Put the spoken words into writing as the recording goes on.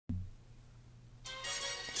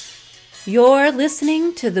You're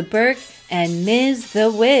listening to the Burke and Ms.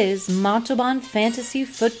 The Wiz Montalban Fantasy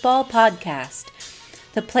Football Podcast,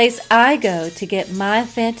 the place I go to get my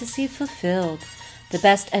fantasy fulfilled. The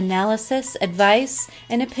best analysis, advice,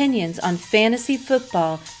 and opinions on fantasy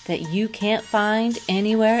football that you can't find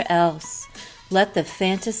anywhere else. Let the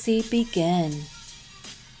fantasy begin.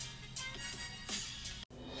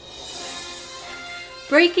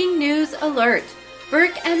 Breaking news alert.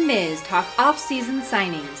 Burke and Ms. talk off-season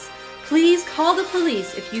signings. Please call the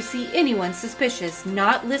police if you see anyone suspicious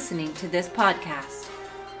not listening to this podcast.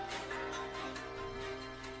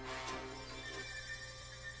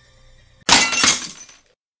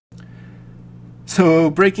 So,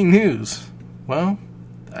 breaking news. Well,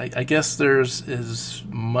 I guess there's as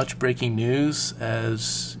much breaking news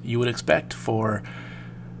as you would expect for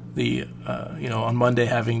the, on Monday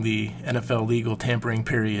having the NFL legal tampering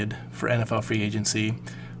period for NFL free agency,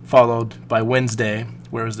 followed by Wednesday,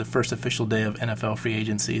 where it was the first official day of NFL free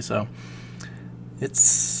agency. So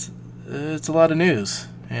it's a lot of news.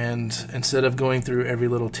 And instead of going through every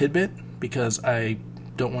little tidbit, because I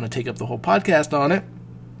don't want to take up the whole podcast on it,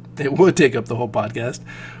 it would take up the whole podcast,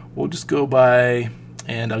 we'll just go by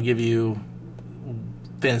and I'll give you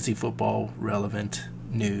fantasy football relevant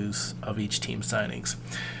news of each team's signings.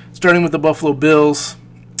 Starting with the Buffalo Bills,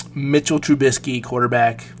 Mitchell Trubisky,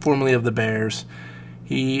 quarterback, formerly of the Bears.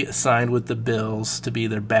 He signed with the Bills to be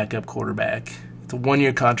their backup quarterback. It's a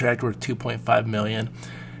one-year contract worth $2.5 million,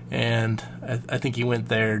 and I think he went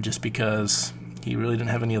there just because he really didn't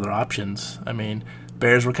have any other options. I mean,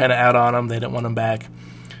 Bears were kind of out on him. They didn't want him back,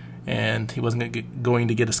 and he wasn't going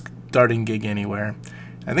to get a starting gig anywhere.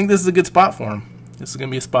 I think this is a good spot for him. This is going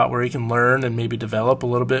to be a spot where he can learn and maybe develop a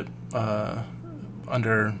little bit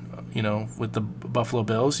with the Buffalo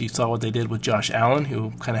Bills. You saw what they did with Josh Allen,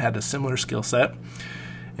 who kind of had a similar skill set.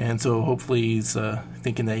 And so hopefully he's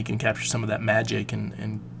thinking that he can capture some of that magic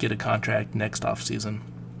and get a contract next offseason.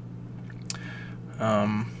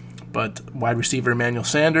 But wide receiver Emmanuel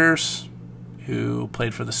Sanders, who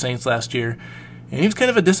played for the Saints last year, and he was kind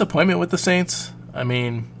of a disappointment with the Saints. I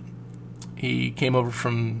mean, he came over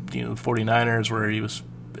from the 49ers where he was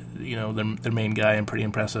their main guy and pretty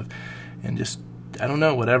impressive. And just, I don't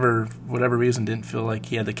know, whatever reason, didn't feel like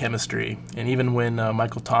he had the chemistry. And even when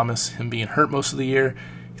Michael Thomas, him being hurt most of the year,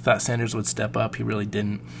 he thought Sanders would step up. He really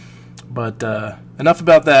didn't. But enough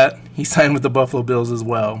about that. He signed with the Buffalo Bills as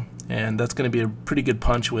well. And that's going to be a pretty good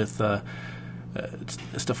punch with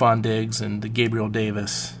Stephon Diggs and Gabriel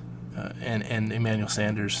Davis and Emmanuel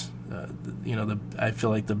Sanders. I feel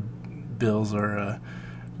like the Bills are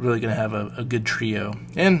really going to have a good trio.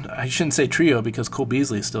 And I shouldn't say trio because Cole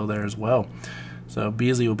Beasley is still there as well. So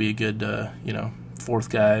Beasley will be a good, fourth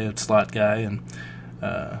guy, a slot guy. And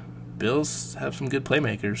Bills have some good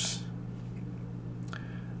playmakers.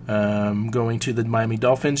 Going to the Miami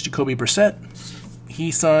Dolphins, Jacoby Brissett. He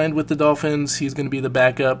signed with the Dolphins. He's going to be the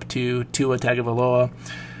backup to Tua Tagovailoa.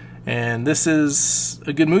 And this is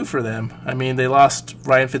a good move for them. I mean, they lost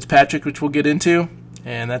Ryan Fitzpatrick, which we'll get into.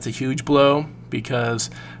 And that's a huge blow because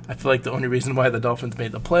I feel like the only reason why the Dolphins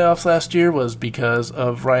made the playoffs last year was because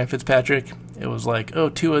of Ryan Fitzpatrick. It was like,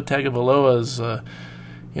 Tua Tagovailoa's,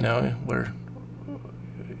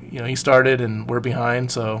 he started and we're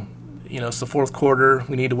behind, so, it's the fourth quarter.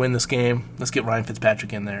 We need to win this game. Let's get Ryan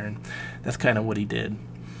Fitzpatrick in there, and that's kind of what he did.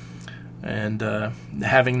 And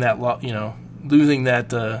having that, losing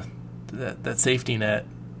that safety net,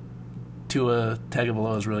 Tua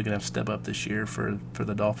Tagovailoa is really going to have to step up this year for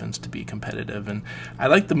the Dolphins to be competitive. And I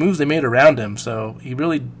like the moves they made around him, so he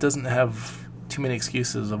really doesn't have too many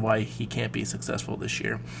excuses of why he can't be successful this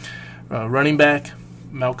year. Running back,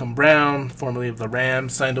 Malcolm Brown, formerly of the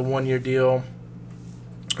Rams, signed a one-year deal.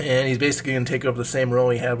 And he's basically going to take over the same role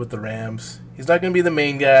he had with the Rams. He's not going to be the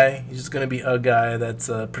main guy. He's just going to be a guy that's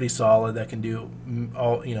pretty solid, that can do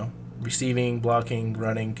all, receiving, blocking,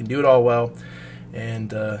 running, can do it all well.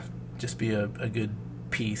 And just be a good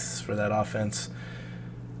piece for that offense.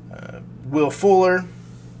 Will Fuller,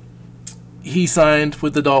 he signed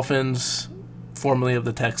with the Dolphins, formerly of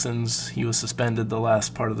the Texans. He was suspended the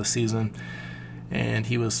last part of the season, and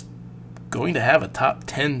he was going to have a top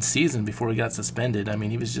 10 season before he got suspended. I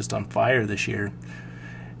mean, he was just on fire this year.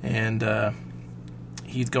 And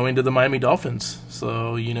he's going to the Miami Dolphins.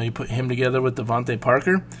 So, you put him together with Devontae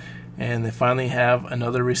Parker, and they finally have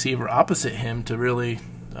another receiver opposite him to really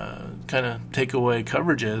kind of take away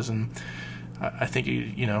coverages. And I think,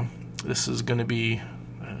 this is going to be,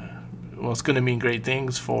 it's going to mean great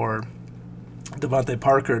things for Devontae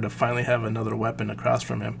Parker to finally have another weapon across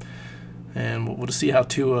from him. And we'll just see how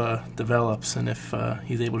Tua develops and if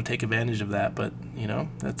he's able to take advantage of that. But,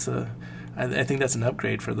 that's I think that's an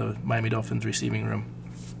upgrade for the Miami Dolphins receiving room.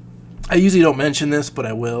 I usually don't mention this, but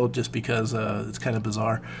I will just because it's kind of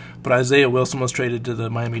bizarre. But Isaiah Wilson was traded to the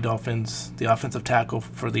Miami Dolphins, the offensive tackle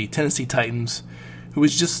for the Tennessee Titans, who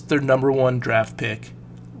was just their number 1 draft pick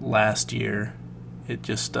last year. It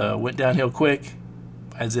just went downhill quick.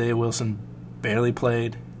 Isaiah Wilson barely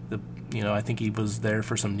played. I think he was there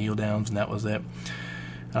for some kneel downs, and that was it.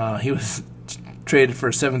 He was traded for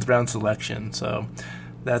a 7th round selection, so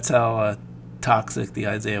that's how toxic the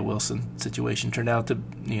Isaiah Wilson situation turned out to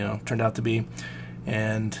be.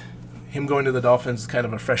 And him going to the Dolphins is kind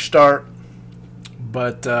of a fresh start.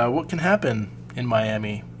 But what can happen in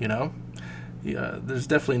Miami? There's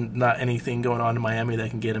definitely not anything going on in Miami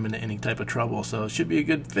that can get him into any type of trouble. So it should be a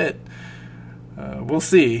good fit. We'll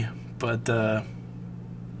see, but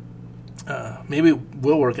maybe it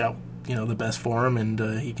will work out, the best for him,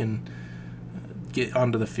 and he can get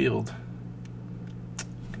onto the field.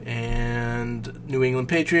 And New England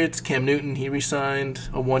Patriots, Cam Newton, he re-signed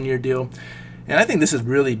a 1-year deal. And I think this is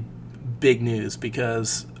really big news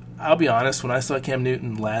because I'll be honest, when I saw Cam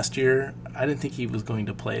Newton last year, I didn't think he was going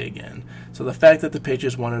to play again. So the fact that the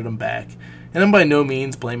Patriots wanted him back, and I'm by no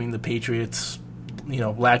means blaming the Patriots,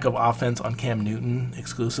 lack of offense on Cam Newton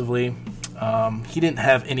exclusively. He didn't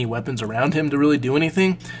have any weapons around him to really do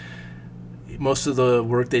anything. Most of the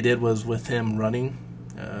work they did was with him running,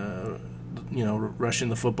 rushing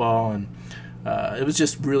the football, and it was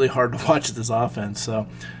just really hard to watch this offense. So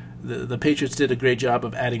the Patriots did a great job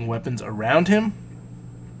of adding weapons around him,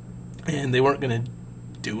 and they weren't going to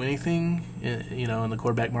do anything, in the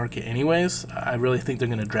quarterback market anyways. I really think they're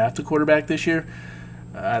going to draft a quarterback this year.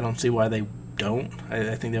 I don't see why they don't.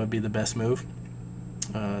 I think that would be the best move.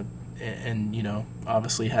 And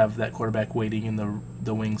obviously have that quarterback waiting in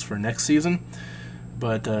the wings for next season.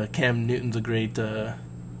 But Cam Newton's a great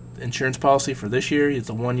insurance policy for this year. It's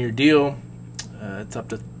a 1-year deal. It's up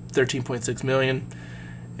to $13.6 million,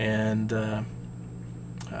 and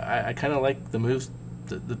I kind of like the moves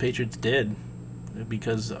that the Patriots did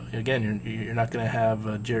because again, you're not going to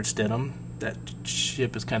have Jarrett Stidham. That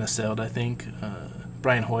ship is kind of sailed, I think.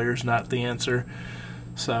 Brian Hoyer's not the answer,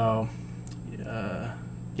 so.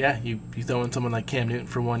 You throw in someone like Cam Newton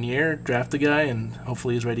for 1 year, draft the guy, and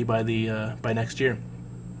hopefully he's ready by next year.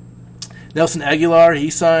 Nelson Aguilar, he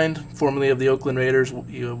signed, formerly of the Oakland Raiders,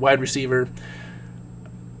 wide receiver.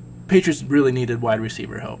 Patriots really needed wide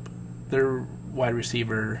receiver help. Their wide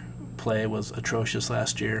receiver play was atrocious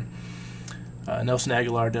last year. Nelson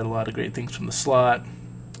Aguilar did a lot of great things from the slot,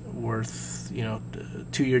 worth a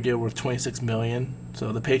 2-year deal worth $26 million.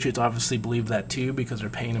 So the Patriots obviously believe that too because they're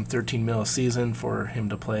paying him $13 million a season for him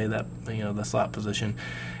to play that the slot position.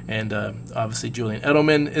 And obviously Julian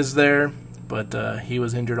Edelman is there, but he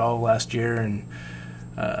was injured all last year, and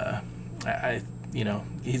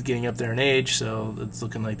he's getting up there in age, so it's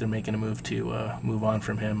looking like they're making a move to move on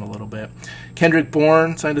from him a little bit. Kendrick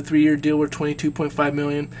Bourne signed a 3-year deal worth $22.5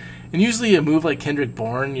 million. And usually a move like Kendrick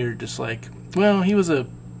Bourne, you're just like, well, he was a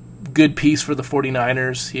good piece for the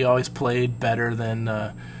 49ers. He always played better than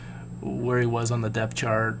where he was on the depth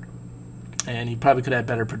chart, and he probably could have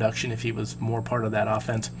better production if he was more part of that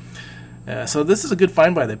offense. So this is a good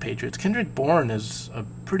find by the Patriots. Kendrick Bourne is a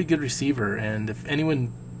pretty good receiver, and if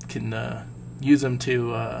anyone can use him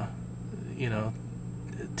to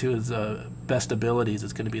his best abilities,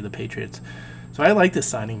 it's going to be the Patriots. So I like this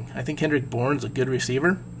signing. I think Kendrick Bourne's a good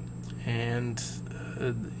receiver, and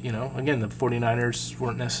again, the 49ers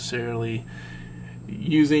weren't necessarily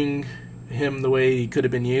using him the way he could have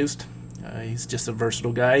been used. He's just a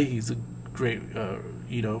versatile guy. He's a great,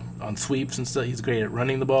 on sweeps and stuff. He's great at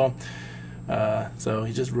running the ball. So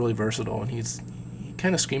he's just really versatile, and he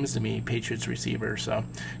kind of screams to me Patriots receiver. So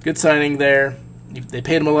good signing there. They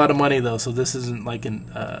paid him a lot of money, though, so this isn't like an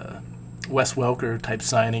Wes Welker type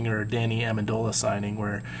signing or a Danny Amendola signing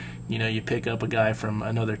where you pick up a guy from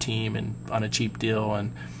another team and on a cheap deal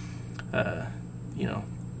and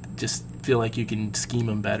just feel like you can scheme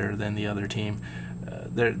him better than the other team.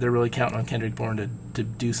 They're really counting on Kendrick Bourne to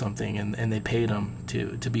do something, and they paid him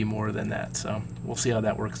to be more than that. So we'll see how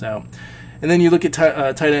that works out. And then you look at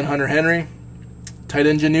tight end Hunter Henry, tight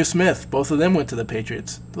end Jonnu Smith. Both of them went to the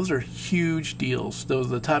Patriots. Those are huge deals. Those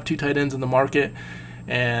are the top 2 tight ends in the market,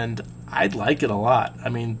 and I'd like it a lot. I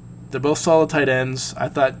mean, they're both solid tight ends. I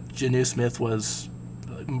thought Jonnu Smith was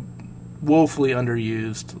woefully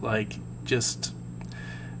underused.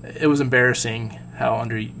 It was embarrassing how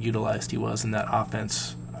underutilized he was in that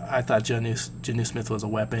offense. I thought Jonnu Smith was a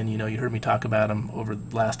weapon. You heard me talk about him over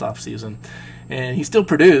last offseason. And he still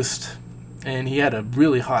produced, and he had a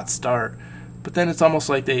really hot start. But then it's almost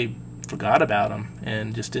like they forgot about him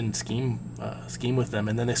and just didn't scheme scheme with them.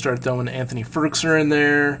 And then they started throwing Anthony Ferkser in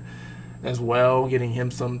there as well, getting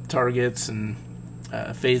him some targets and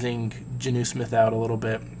phasing Jonnu Smith out a little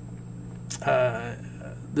bit.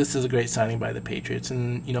 This is a great signing by the Patriots.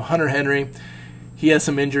 And, Hunter Henry, he has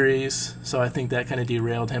some injuries, so I think that kind of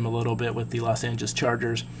derailed him a little bit with the Los Angeles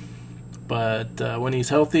Chargers. But when he's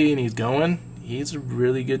healthy and he's going, he's a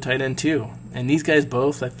really good tight end too. And these guys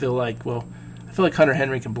both, I feel like Hunter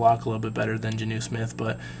Henry can block a little bit better than Jonnu Smith,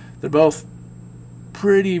 but they're both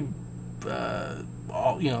pretty, they're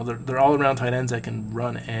all-around tight ends that can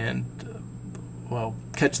run and,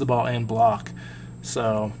 catch the ball and block.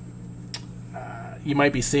 So you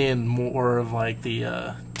might be seeing more of like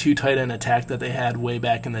the two tight end attack that they had way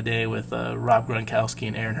back in the day with Rob Gronkowski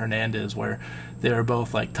and Aaron Hernandez, where they were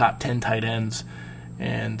both like top 10 tight ends.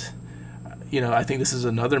 And I think this is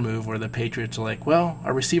another move where the Patriots are like, well,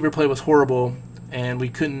 our receiver play was horrible and we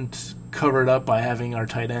couldn't cover it up by having our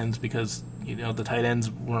tight ends because the tight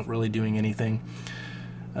ends weren't really doing anything.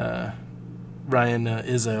 Ryan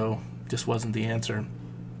Izzo just wasn't the answer.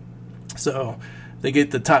 So they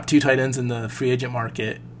get the top two tight ends in the free agent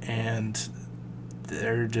market, and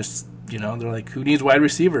they're just, they're like, who needs wide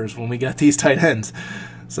receivers when we got these tight ends?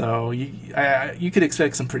 So you could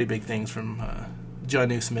expect some pretty big things from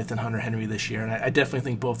Jonnu Smith and Hunter Henry this year, and I definitely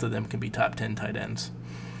think both of them can be top 10 tight ends.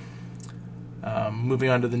 Moving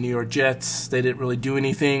on to the New York Jets, they didn't really do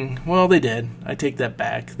anything. Well, they did. I take that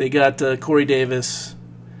back. They got Corey Davis,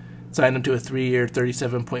 signed him to a 3-year,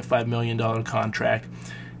 $37.5 million contract.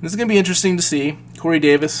 This is going to be interesting to see. Corey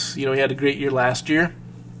Davis, he had a great year last year,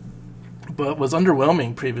 but was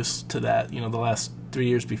underwhelming previous to that, the last 3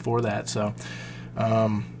 years before that. So,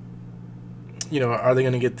 are they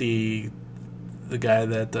going to get the guy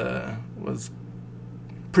that was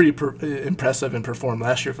pretty impressive and performed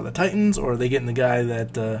last year for the Titans, or are they getting the guy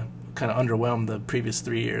that kind of underwhelmed the previous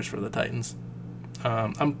 3 years for the Titans?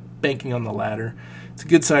 I'm banking on the latter. It's a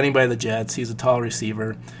good signing by the Jets. He's a tall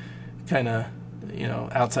receiver, kind of,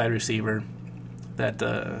 outside receiver that,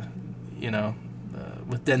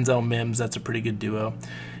 with Denzel Mims, that's a pretty good duo.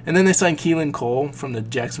 And then they signed Keelan Cole from the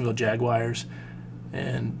Jacksonville Jaguars.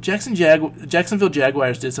 And Jacksonville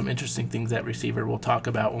Jaguars did some interesting things at receiver we'll talk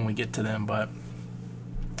about when we get to them, but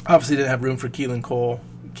obviously didn't have room for Keelan Cole.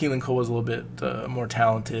 Keelan Cole was a little bit more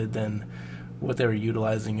talented than what they were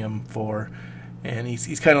utilizing him for. And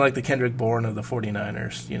he's kind of like the Kendrick Bourne of the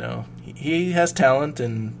 49ers. He has talent,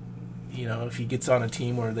 and if he gets on a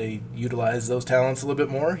team where they utilize those talents a little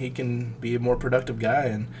bit more, he can be a more productive guy.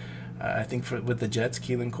 And I think with the Jets,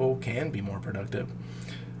 Keelan Cole can be more productive.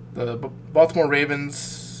 The Baltimore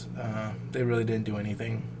Ravens, they really didn't do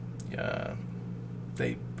anything.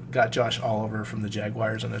 They got Josh Oliver from the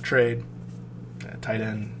Jaguars on a trade. Tight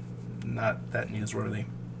end, not that newsworthy.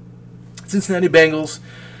 Cincinnati Bengals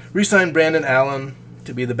re-signed Brandon Allen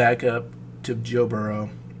to be the backup to Joe Burrow.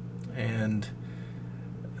 And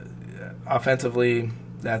offensively,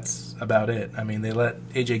 that's about it. I mean, they let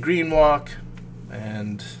A.J. Green walk,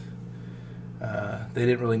 and they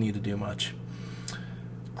didn't really need to do much.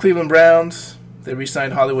 Cleveland Browns, they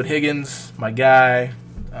re-signed Hollywood Higgins, my guy.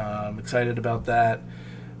 I'm excited about that.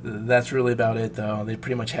 That's really about it, though. They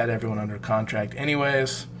pretty much had everyone under contract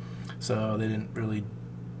anyways, so they didn't really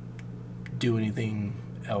do anything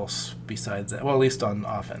else besides that. Well, at least on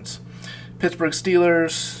offense. Pittsburgh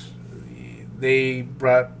Steelers, they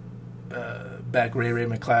brought back Ray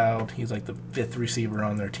McCloud. He's like the fifth receiver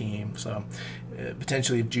on their team. So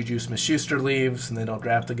potentially if Juju Smith-Schuster leaves and they don't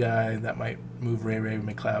draft the guy, that might move Ray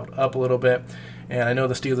McCloud up a little bit. And I know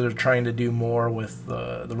the Steelers are trying to do more with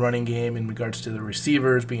the running game in regards to the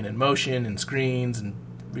receivers being in motion and screens and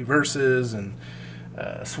reverses and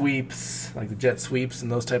sweeps, like the jet sweeps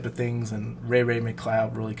and those type of things. And Ray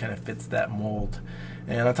McCloud really kind of fits that mold.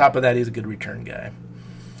 And on top of that, he's a good return guy.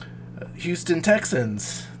 Houston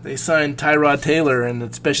Texans, they signed Tyrod Taylor, and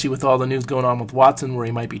especially with all the news going on with Watson where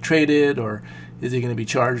he might be traded, or is he going to be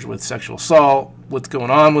charged with sexual assault? What's going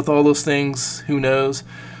on with all those things? Who knows?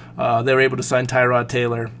 They were able to sign Tyrod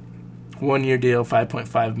Taylor, 1-year deal,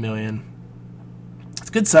 $5.5 million. It's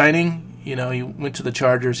a good signing. He went to the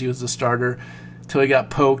Chargers. He was the starter until he got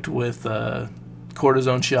poked with a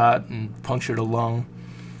cortisone shot and punctured a lung.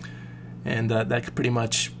 And that pretty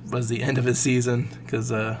much was the end of his season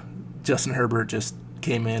because Justin Herbert just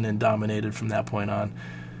came in and dominated from that point on.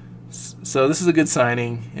 So this is a good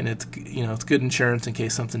signing, and it's good insurance in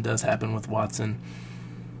case something does happen with Watson.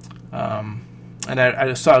 And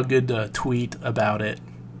I saw a good tweet about it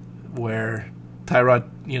where Tyrod,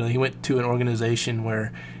 he went to an organization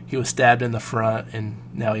where he was stabbed in the front, and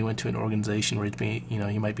now he went to an organization where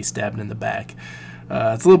he might be stabbed in the back.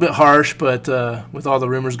 It's a little bit harsh, but with all the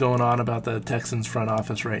rumors going on about the Texans front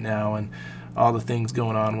office right now and all the things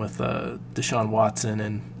going on with Deshaun Watson,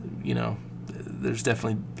 and, you know, there's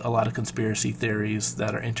definitely a lot of conspiracy theories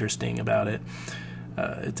that are interesting about it.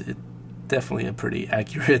 It's definitely a pretty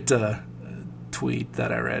accurate tweet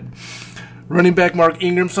that I read. Running back Mark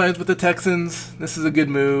Ingram signs with the Texans. This is a good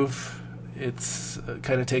move. It's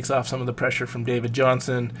kind of takes off some of the pressure from David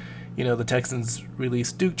Johnson. You know, the Texans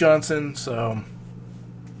released Duke Johnson, so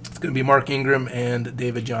it's going to be Mark Ingram and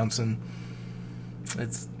David Johnson.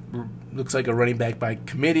 It looks like a running back by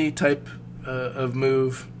committee type of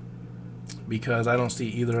move, because I don't see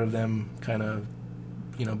either of them kind of,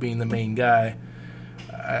 you know, being the main guy.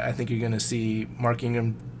 I think you're going to see Mark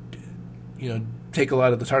Ingram, you know, take a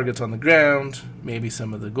lot of the targets on the ground, maybe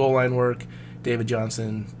some of the goal line work. David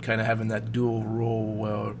Johnson kind of having that dual role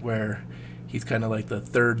where he's kind of like the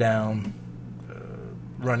third down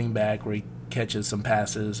running back, where he catches some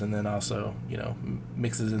passes and then also, you know,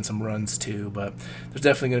 mixes in some runs too. But there's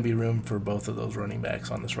definitely going to be room for both of those running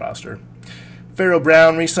backs on this roster. Pharaoh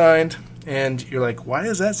Brown re-signed, and you're like, why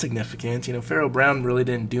is that significant? You know, Pharaoh Brown really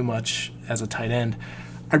didn't do much as a tight end.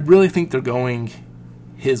 I really think they're going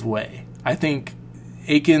his way. I think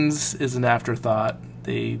Akins is an afterthought.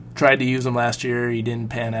 They tried to use him last year. He didn't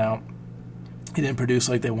pan out. He didn't produce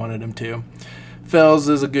like they wanted him to. Fells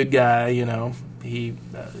is a good guy, you know.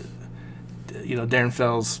 Darren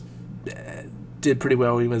Fells did pretty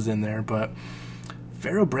well when he was in there, but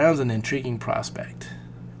Pharaoh Brown's an intriguing prospect,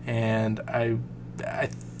 and I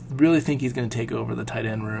really think he's going to take over the tight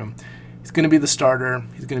end room. He's going to be the starter.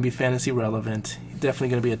 He's going to be fantasy relevant. He's definitely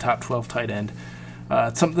going to be a top 12 tight end.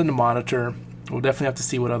 It's something to monitor. We'll definitely have to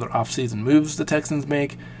see what other offseason moves the Texans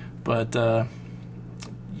make, but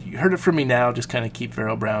you heard it from me now. Just kind of keep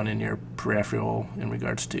Pharaoh Brown in your peripheral in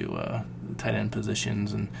regards to tight end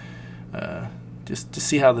positions, and just to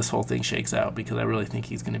see how this whole thing shakes out, because I really think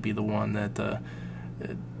he's going to be the one that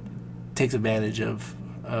takes advantage of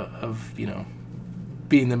you know,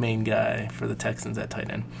 being the main guy for the Texans at tight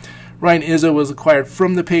end. Ryan Izzo was acquired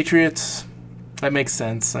from the Patriots. That makes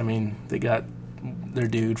sense. I mean, they got their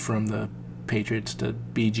dude from the Patriots to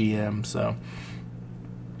BGM, so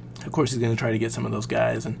of course he's going to try to get some of those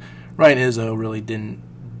guys. And Ryan Izzo really didn't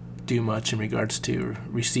do much in regards to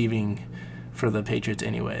receiving for the Patriots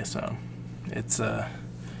anyway, so it's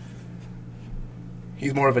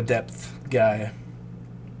he's more of a depth guy.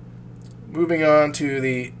 Moving on to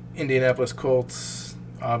the Indianapolis Colts.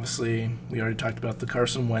 Obviously, we already talked about the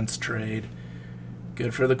Carson Wentz trade.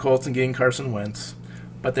 Good for the Colts in getting Carson Wentz.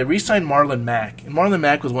 But they re-signed Marlon Mack. And Marlon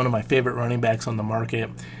Mack was one of my favorite running backs on the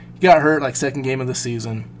market. He got hurt like second game of the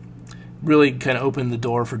season. Really kind of opened the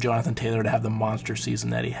door for Jonathan Taylor to have the monster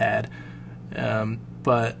season that he had.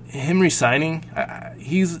 But him re-signing,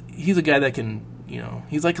 he's a guy that can, you know,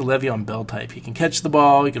 he's like a Le'Veon Bell type. He can catch the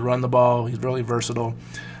ball. He can run the ball. He's really versatile.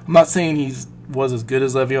 I'm not saying he was as good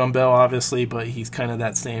as Le'Veon Bell, obviously, but he's kind of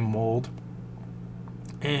that same mold.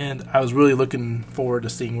 And I was really looking forward to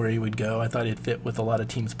seeing where he would go. I thought he'd fit with a lot of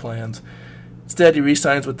teams' plans. Instead, he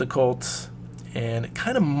re-signs with the Colts, and it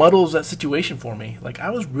kind of muddles that situation for me. Like,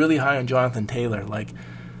 I was really high on Jonathan Taylor, like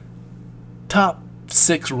top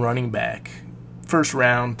 6 running back, first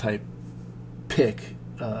round type pick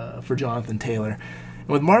for Jonathan Taylor. And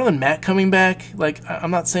with Marlon Mack coming back, like,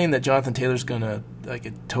 I'm not saying that Jonathan Taylor's gonna, like,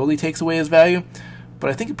 it totally takes away his value,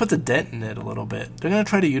 but I think it puts a dent in it a little bit. They're gonna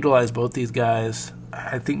try to utilize both these guys.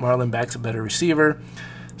 I think Marlon Mack's a better receiver,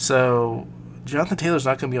 so Jonathan Taylor's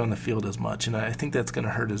not going to be on the field as much, and I think that's going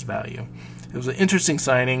to hurt his value. It was an interesting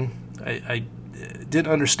signing. I didn't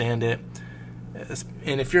understand it,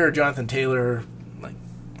 and if you're a Jonathan Taylor like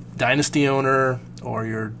dynasty owner, or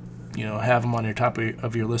you're, you know, have him on your top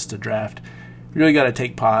of your list to draft, you really got to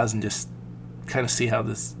take pause and just kind of see how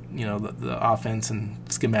this, you know, the offense and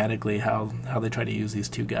schematically how they try to use these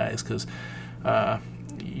two guys, because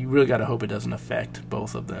you really got to hope it doesn't affect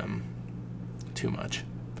both of them too much.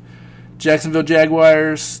 Jacksonville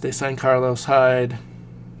Jaguars, they signed Carlos Hyde.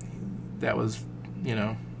 That was, you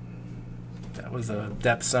know, that was a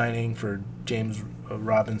depth signing for James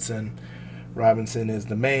Robinson. Robinson is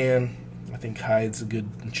the man. I think Hyde's a good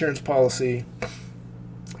insurance policy.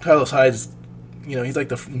 Carlos Hyde's, you know, he's like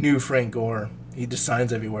the new Frank Gore. He just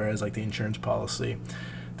signs everywhere as like the insurance policy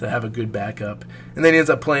to have a good backup. And then he ends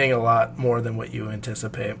up playing a lot more than what you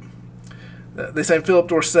anticipate. They signed Philip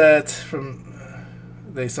Dorsett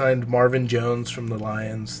they signed Marvin Jones from the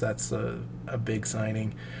Lions. That's a big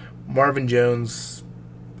signing. Marvin Jones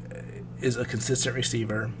is a consistent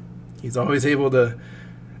receiver. He's always able to,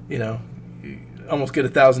 you know, almost get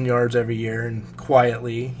 1,000 yards every year, and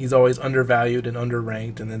quietly he's always undervalued and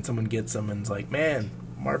underranked, and then someone gets him and is like, man,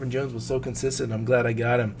 Marvin Jones was so consistent, I'm glad I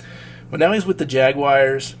got him. But now he's with the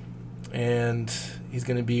Jaguars, and he's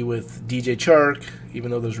going to be with DJ Chark,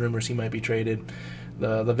 even though there's rumors he might be traded.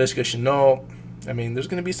 The Laviska Shenault. I mean, there's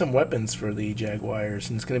going to be some weapons for the Jaguars,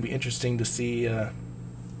 and it's going to be interesting to see how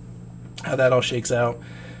that all shakes out.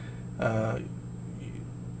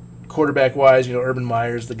 Quarterback-wise, Urban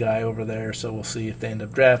Meyer's the guy over there, so we'll see if they end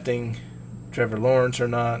up drafting Trevor Lawrence or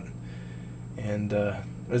not. And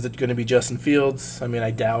is it going to be Justin Fields? I mean,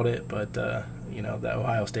 I doubt it, but, that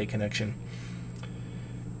Ohio State connection.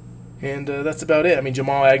 And that's about it. I mean,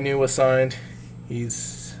 Jamal Agnew was signed.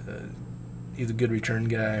 He's a good return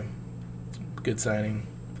guy. Good signing.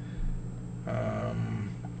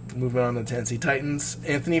 Moving on to the Tennessee Titans.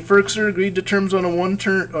 Anthony Firkser agreed to terms on a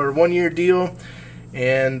 1-year deal.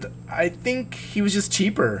 And I think he was just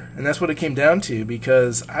cheaper, and that's what it came down to,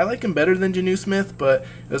 because I like him better than Jonnu Smith, but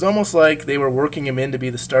it was almost like they were working him in to be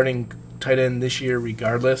the starting tight end this year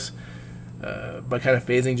regardless, by kind of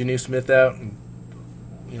phasing Jonnu Smith out and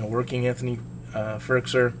working Anthony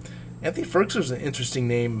Firkser. Anthony Firkser is an interesting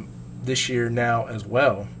name this year now as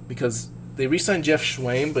well, because they re-signed Jeff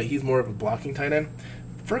Schwaim, but he's more of a blocking tight end.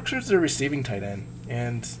 Firkser's their receiving tight end,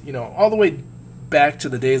 and all the way back to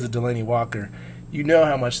the days of Delanie Walker,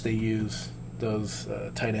 how much they use those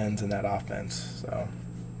tight ends in that offense. So,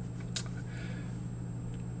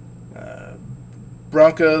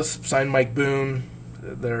 Broncos signed Mike Boone.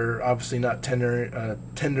 They're obviously not tenuring.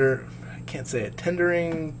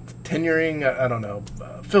 I don't know.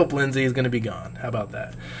 Philip Lindsay is going to be gone. How about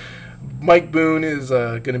that? Mike Boone is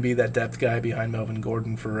going to be that depth guy behind Melvin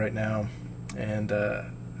Gordon for right now. And,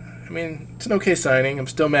 it's an okay signing. I'm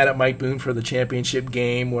still mad at Mike Boone for the championship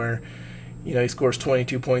game where, he scores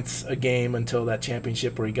 22 points a game until that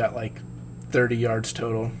championship where he got like 30 yards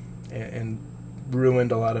total and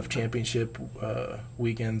ruined a lot of championship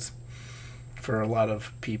weekends for a lot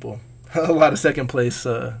of people. A lot of second-place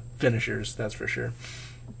finishers, that's for sure.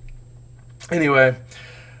 Anyway,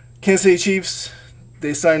 Kansas City Chiefs,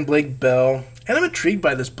 they signed Blake Bell. And I'm intrigued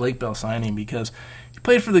by this Blake Bell signing because he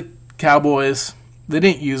played for the Cowboys. They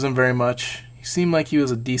didn't use him very much. He seemed like he was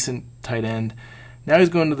a decent tight end. Now he's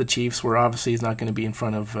going to the Chiefs, where obviously he's not going to be in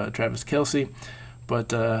front of Travis Kelce.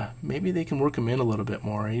 But maybe they can work him in a little bit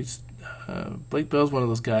more. Blake Bell's one of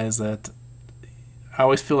those guys that I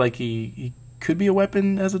always feel like he could be a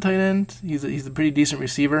weapon as a tight end. He's a pretty decent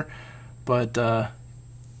receiver, but the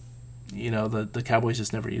Cowboys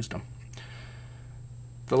just never used him.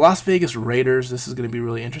 The Las Vegas Raiders, this is going to be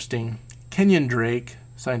really interesting. Kenyon Drake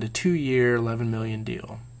signed a 2-year, $11 million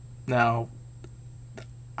deal. Now,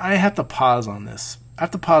 I have to pause on this. I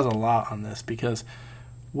have to pause a lot on this because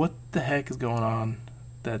what the heck is going on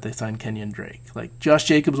that they signed Kenyon Drake? Like, Josh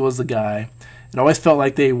Jacobs was the guy. It always felt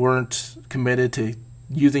like they weren't committed to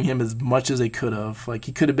using him as much as they could have. Like,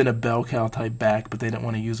 he could have been a bell cow type back, but they didn't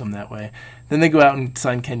want to use him that way. Then they go out and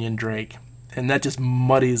sign Kenyon Drake, and that just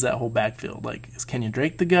muddies that whole backfield. Like, is Kenyon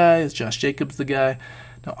Drake the guy? Is Josh Jacobs the guy?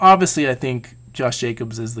 Now, obviously, I think Josh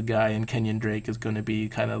Jacobs is the guy, and Kenyon Drake is going to be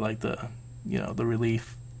kind of like the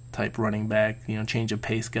relief type running back, change of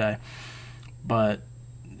pace guy. But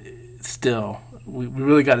still, we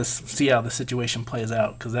really got to see how the situation plays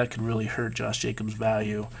out, because that could really hurt Josh Jacobs'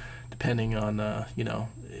 value depending on,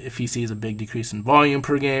 if he sees a big decrease in volume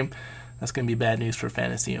per game. That's going to be bad news for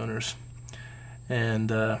fantasy owners.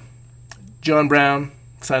 And John Brown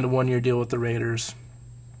signed a 1-year deal with the Raiders,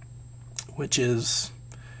 which is,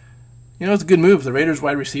 it's a good move. The Raiders'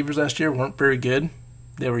 wide receivers last year weren't very good.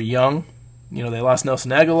 They were young. They lost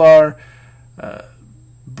Nelson Aguilar,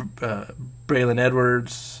 Braylon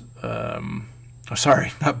Edwards.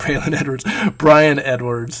 Not Braylon Edwards. Brian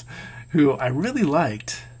Edwards, who I really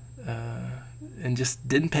liked and just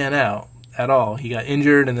didn't pan out at all. He got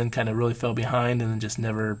injured and then kind of really fell behind and then just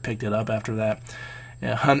never picked it up after that.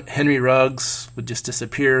 Henry Ruggs would just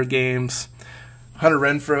disappear games. Hunter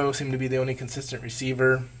Renfrow seemed to be the only consistent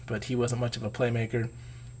receiver, but he wasn't much of a playmaker.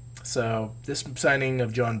 So this signing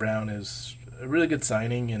of John Brown is a really good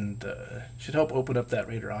signing and should help open up that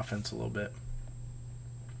Raider offense a little bit.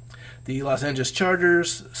 The Los Angeles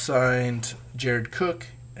Chargers signed Jared Cook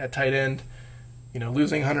at tight end.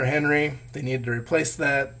 Losing Hunter Henry, they needed to replace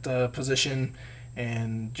that position,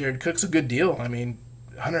 and Jared Cook's a good deal. I mean,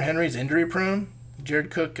 Hunter Henry's injury prone.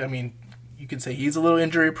 Jared Cook, you could say he's a little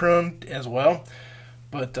injury prone as well,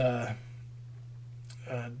 but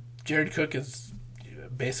Jared Cook is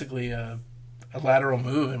basically a lateral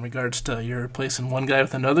move in regards to you're replacing one guy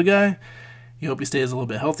with another guy. You hope he stays a little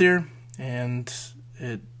bit healthier, and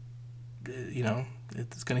it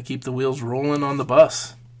it's going to keep the wheels rolling on the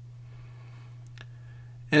bus.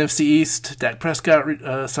 NFC East, Dak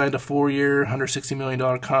Prescott signed a 4-year, $160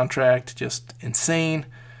 million contract. Just insane.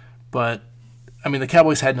 But, I mean, the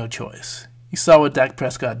Cowboys had no choice. You saw what Dak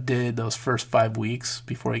Prescott did those first 5 weeks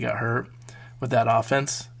before he got hurt with that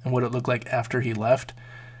offense and what it looked like after he left.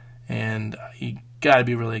 And you got to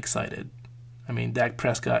be really excited. I mean, Dak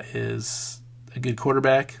Prescott is a good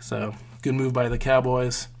quarterback, so good move by the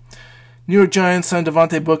Cowboys. New York Giants signed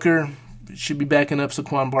Devontae Booker. Should be backing up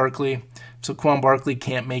Saquon Barkley. Saquon Barkley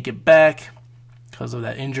can't make it back because of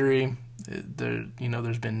that injury.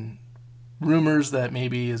 There's been rumors that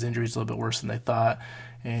maybe his injury is a little bit worse than they thought,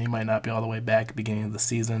 and he might not be all the way back at the beginning of the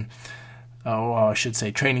season. I should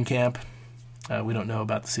say training camp. We don't know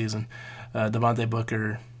about the season. Devontae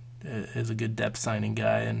Booker is a good depth signing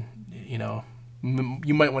guy, and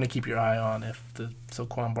you might want to keep your eye on if the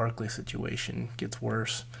Saquon Barkley situation gets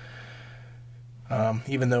worse.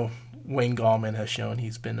 Even though Wayne Gallman has shown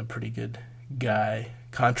he's been a pretty good guy,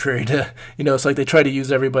 contrary to, it's like they try to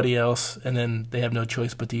use everybody else, and then they have no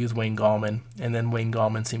choice but to use Wayne Gallman, and then Wayne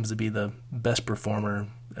Gallman seems to be the best performer,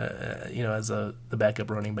 as the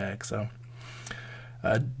backup running back. So,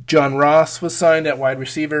 John Ross was signed at wide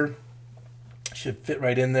receiver. Should fit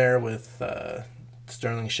right in there with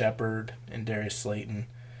Sterling Shepard and Darius Slayton.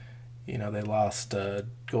 They lost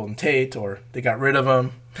Golden Tate, or they got rid of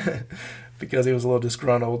him because he was a little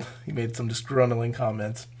disgruntled. He made some disgruntling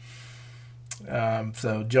comments.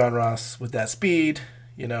 So John Ross with that speed,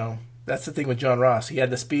 that's the thing with John Ross. He had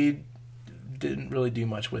the speed, didn't really do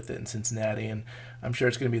much with it in Cincinnati, and I'm sure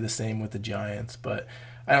it's going to be the same with the Giants. But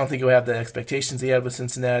I don't think he'll have the expectations he had with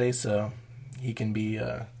Cincinnati, so he can be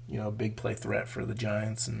a big play threat for the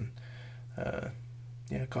Giants, and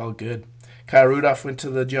call it good. Kyle Rudolph went to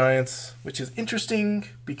the Giants, which is interesting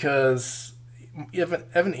because you have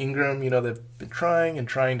Evan Ingram, they've been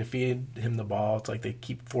trying to feed him the ball. It's like they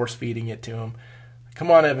keep force feeding it to him. Come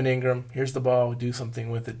on, Evan Ingram, here's the ball, do something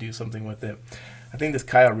with it. I think this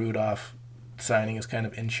Kyle Rudolph signing is kind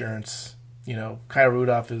of insurance. Kyle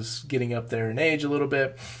Rudolph is getting up there in age a little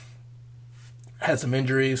bit, had some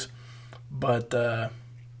injuries, but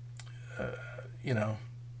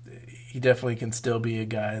he definitely can still be a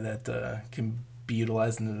guy that can be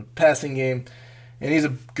utilized in the passing game, and he's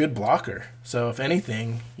a good blocker. So if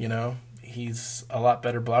anything, he's a lot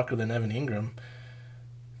better blocker than Evan Ingram.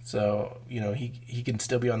 So he can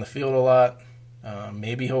still be on the field a lot.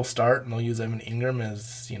 Maybe he'll start and they'll use Evan Ingram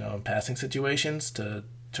as in passing situations to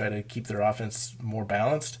try to keep their offense more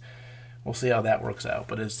balanced. We'll see how that works out,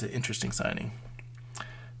 but it's an interesting signing.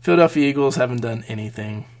 Philadelphia Eagles haven't done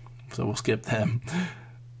anything, so we'll skip them.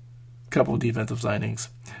 Couple of defensive signings.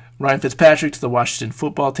 Ryan Fitzpatrick to the Washington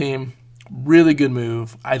football team. Really good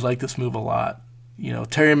move. I like this move a lot.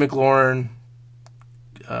 Terry McLaurin,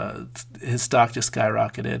 his stock just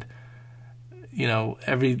skyrocketed.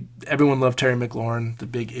 Everyone loved Terry McLaurin. The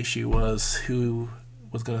big issue was who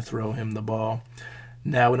was going to throw him the ball.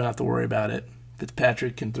 Now we don't have to worry about it.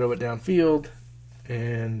 Fitzpatrick can throw it downfield,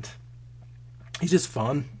 and he's just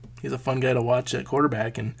fun. He's a fun guy to watch at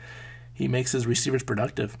quarterback, and he makes his receivers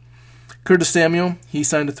productive. Curtis Samuel, he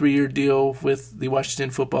signed a 3-year deal with the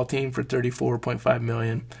Washington football team for $34.5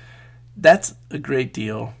 million. That's a great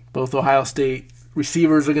deal. Both Ohio State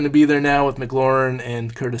receivers are going to be there now with McLaurin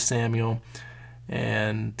and Curtis Samuel,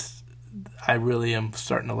 and I really am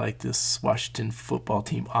starting to like this Washington football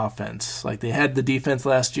team offense. Like, they had the defense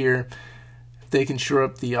last year. If they can shore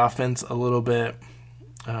up the offense a little bit,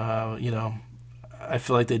 I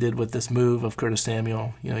feel like they did with this move of Curtis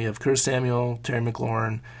Samuel. You have Curtis Samuel, Terry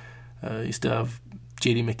McLaurin. You still have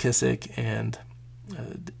J.D. McKissick and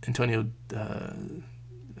Antonio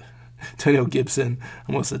Gibson. I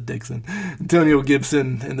almost said Dixon. Antonio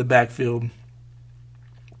Gibson in the backfield.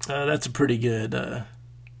 That's a pretty good.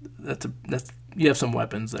 You have some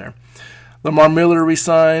weapons there. Lamar Miller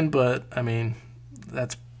re-signed, but I mean,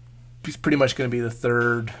 he's pretty much going to be the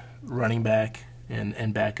third running back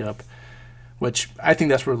and backup, which I think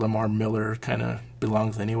that's where Lamar Miller kind of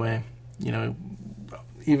belongs anyway.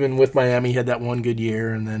 Even with Miami, he had that one good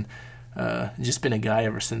year, and then just been a guy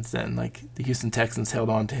ever since then. Like, the Houston Texans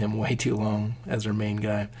held on to him way too long as their main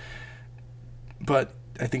guy. But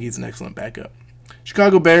I think he's an excellent backup.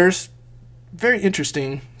 Chicago Bears, very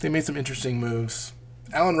interesting. They made some interesting moves.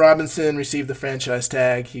 Allen Robinson received the franchise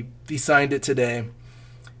tag. He signed it today.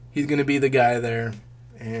 He's going to be the guy there.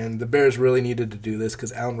 And the Bears really needed to do this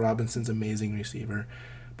because Allen Robinson's an amazing receiver.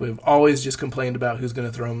 But we've always just complained about who's going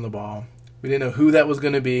to throw him the ball. We didn't know who that was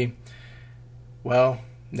going to be. Well,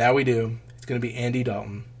 now we do. It's going to be Andy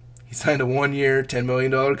Dalton. He signed a 1-year, $10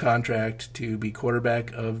 million contract to be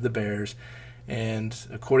quarterback of the Bears. And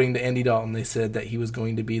according to Andy Dalton, they said that he was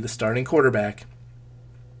going to be the starting quarterback.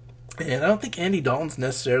 And I don't think Andy Dalton's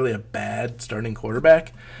necessarily a bad starting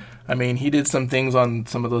quarterback. I mean, he did some things on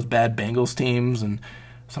some of those bad Bengals teams and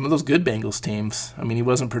some of those good Bengals teams. I mean, he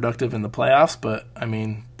wasn't productive in the playoffs, but, I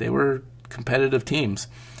mean, they were competitive teams.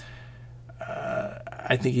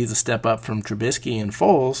 I think he's a step up from Trubisky and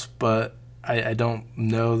Foles, but I don't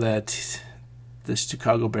know that the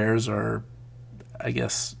Chicago Bears are, I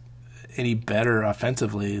guess, any better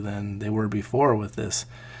offensively than they were before with this.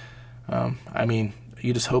 I mean,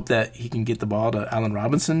 you just hope that he can get the ball to Allen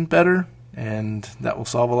Robinson better, and that will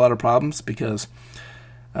solve a lot of problems, because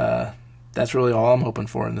that's really all I'm hoping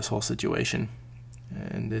for in this whole situation.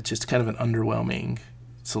 And it's just kind of an underwhelming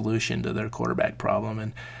solution to their quarterback problem.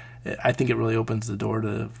 And I think it really opens the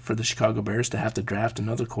door for the Chicago Bears to have to draft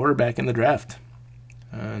another quarterback in the draft.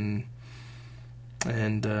 And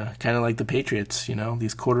kind of like the Patriots,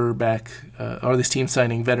 these or these teams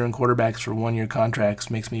signing veteran quarterbacks for one-year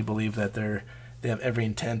contracts makes me believe that they have every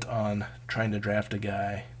intent on trying to draft a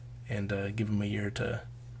guy and give him a year to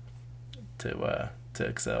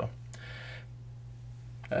excel.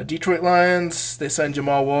 Detroit Lions, they signed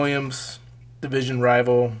Jamal Williams, division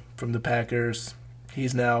rival from the Packers.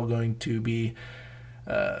 He's now going to be,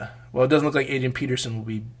 it doesn't look like Adrian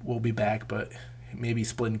Peterson will be back, but maybe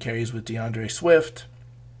splitting carries with DeAndre Swift.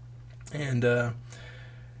 And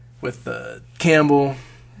with Campbell,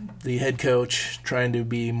 the head coach, trying to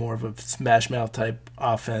be more of a smash mouth type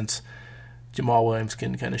offense, Jamal Williams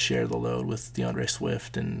can kind of share the load with DeAndre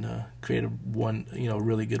Swift and create a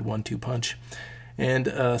really good 1-2 punch.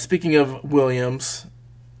 And speaking of Williams,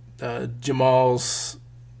 Jamal's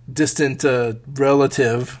distant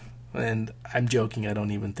relative, and I'm joking, I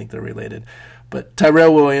don't even think they're related, but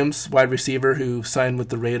Tyrell Williams, wide receiver who signed with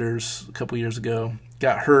the Raiders a couple years ago,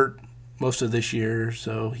 got hurt most of this year,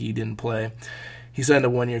 so he didn't play. He signed a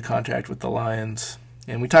 1-year contract with the Lions,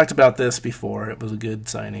 and we talked about this before. It was a good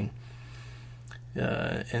signing,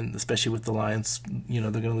 and especially with the Lions, they're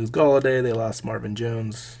going to lose Golladay. They lost Marvin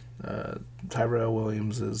Jones. Tyrell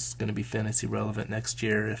Williams is going to be fantasy relevant next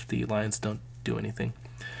year if the Lions don't do anything.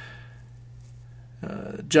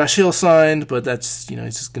 Josh Hill signed, but that's,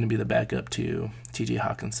 he's just going to be the backup to T.J.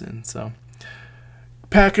 Hawkinson. So,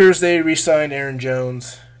 Packers, they re-signed Aaron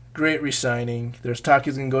Jones. Great re-signing. There's talk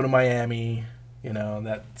he's going to go to Miami.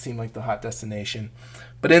 That seemed like the hot destination.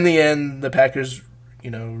 But in the end, the Packers,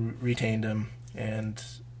 retained him. And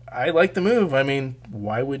I like the move. I mean,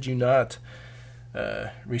 why would you not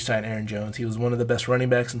re-sign Aaron Jones? He was one of the best running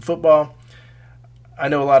backs in football. I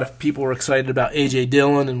know a lot of people were excited about A.J.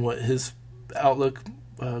 Dillon and what his outlook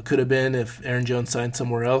could have been if Aaron Jones signed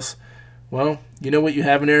somewhere else. Well, you know what you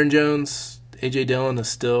have in Aaron Jones? A.J. Dillon is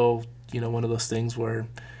still, one of those things where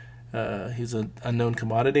he's an unknown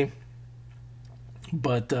commodity.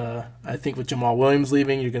 But I think with Jamal Williams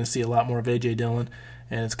leaving, you're going to see a lot more of A.J. Dillon,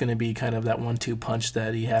 and it's going to be kind of that 1-2 punch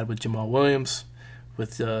that he had with Jamal Williams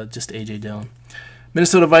with just A.J. Dillon.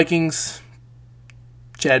 Minnesota Vikings,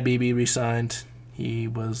 Chad Beebe re-signed. He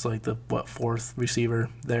was like the, fourth receiver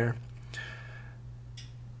there.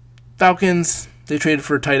 Falcons, they traded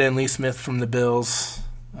for tight end Lee Smith from the Bills,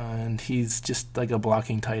 and he's just like a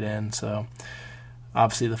blocking tight end. So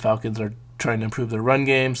obviously the Falcons are trying to improve their run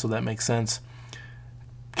game, so that makes sense.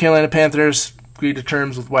 Carolina Panthers agreed to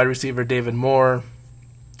terms with wide receiver David Moore,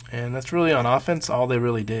 and that's really on offense all they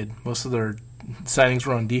really did. Most of their signings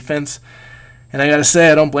were on defense, and I got to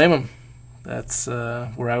say, I don't blame them. That's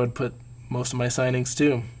where I would put most of my signings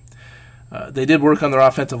too. They did work on their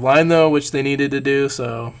offensive line, though, which they needed to do.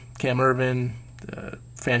 So Cam Ervin,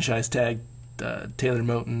 franchise tag Taylor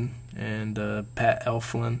Moton, and Pat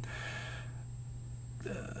Elflin.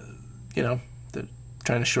 They're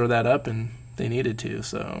trying to shore that up, and they needed to.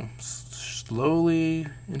 So slowly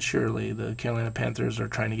and surely, the Carolina Panthers are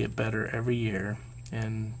trying to get better every year,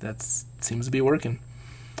 and that seems to be working.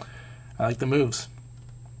 I like the moves.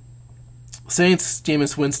 Saints,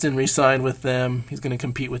 Jameis Winston re-signed with them. He's going to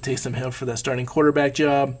compete with Taysom Hill for that starting quarterback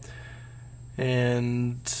job.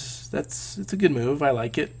 And it's a good move. I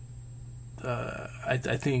like it. I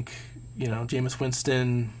think, Jameis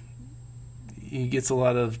Winston, he gets a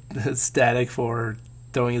lot of static for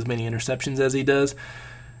throwing as many interceptions as he does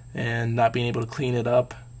and not being able to clean it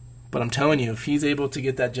up. But I'm telling you, if he's able to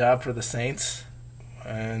get that job for the Saints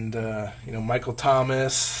and, Michael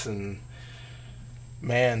Thomas and,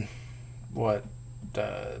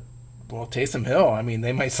 Taysom Hill. I mean,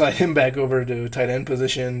 they might slide him back over to tight end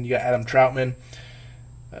position. You got Adam Troutman.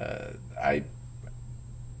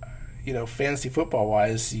 Fantasy football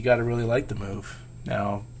wise, you got to really like the move.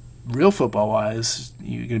 Now, real football-wise,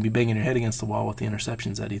 you're going to be banging your head against the wall with the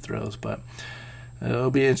interceptions that he throws. But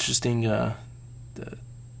it'll be an interesting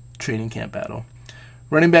training camp battle.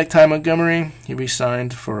 Running back Ty Montgomery, he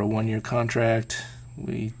re-signed for a 1-year contract.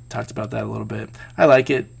 We talked about that a little bit. I like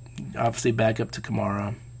it. Obviously, back up to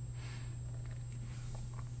Kamara.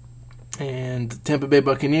 And the Tampa Bay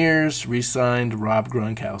Buccaneers re-signed Rob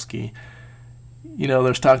Gronkowski.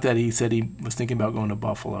 There's talk that he said he was thinking about going to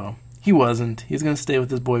Buffalo. He wasn't. He's going to stay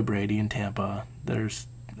with his boy Brady in Tampa. There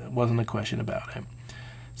wasn't a question about it.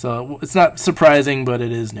 So it's not surprising, but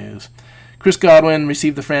it is news. Chris Godwin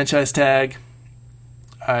received the franchise tag.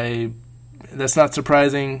 That's not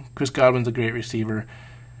surprising. Chris Godwin's a great receiver,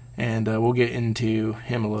 and we'll get into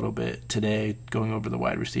him a little bit today, going over the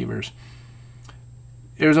wide receivers.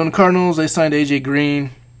 Arizona Cardinals, they signed A.J.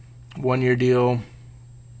 Green, 1-year deal,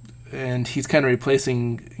 and he's kind of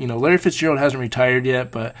replacing, Larry Fitzgerald hasn't retired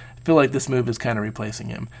yet, but I feel like this move is kind of replacing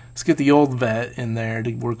him. Let's get the old vet in there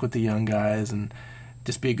to work with the young guys and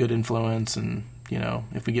just be a good influence, and,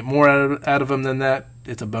 if we get more out of him than that,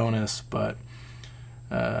 it's a bonus, but,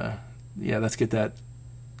 let's get that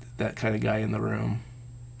kind of guy in the room.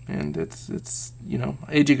 And it's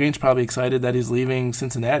A.J. Green's probably excited that he's leaving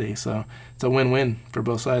Cincinnati, so it's a win-win for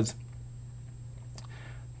both sides.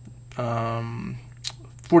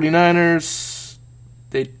 49ers,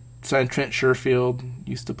 they signed Trent Sherfield,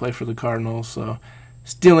 used to play for the Cardinals, so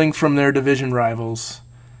stealing from their division rivals.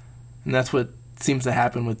 And that's what seems to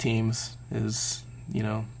happen with teams is,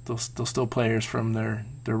 they'll steal players from their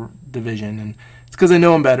division. And it's because they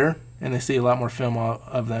know them better, and they see a lot more film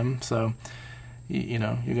of them, so you're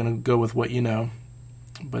going to go with what you know,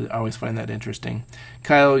 but I always find that interesting.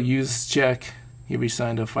 Kyle Juszczyk, he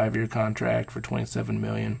re-signed a 5-year contract for $27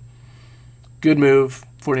 million. Good move.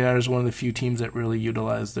 49ers are one of the few teams that really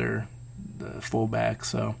utilize the fullback,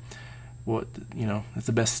 so it's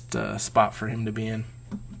the best spot for him to be in.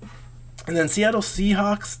 And then Seattle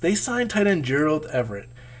Seahawks, they signed tight end Gerald Everett.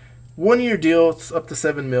 1-year deal, it's up to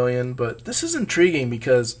 $7 million, but this is intriguing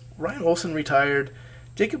because Ryan Olsen retired.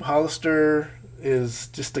 Jacob Hollister is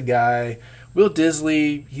just a guy. Will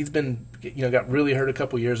Disley, he's been, got really hurt a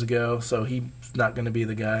couple years ago, so he's not going to be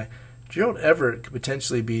the guy. Gerald Everett could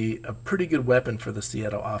potentially be a pretty good weapon for the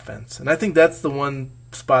Seattle offense. And I think that's the one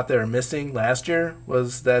spot they were missing last year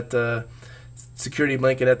was that security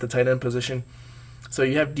blanket at the tight end position. So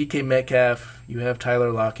you have DK Metcalf, you have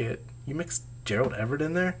Tyler Lockett. You mix Gerald Everett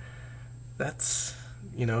in there, that's,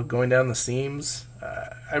 going down the seams.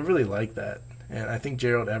 I really like that. And I think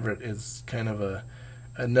Gerald Everett is kind of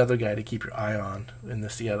another guy to keep your eye on in the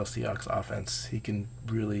Seattle Seahawks offense. He can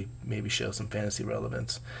really maybe show some fantasy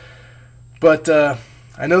relevance. But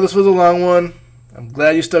I know this was a long one. I'm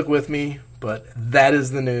glad you stuck with me, but that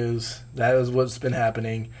is the news. That is what's been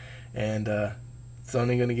happening, and it's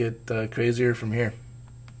only going to get crazier from here.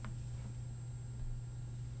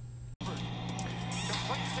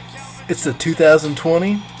 It's the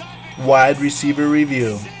 2020 Wide Receiver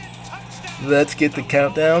Review. Let's get the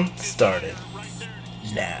countdown started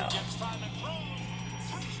now.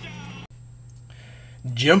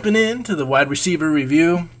 Jumping into the wide receiver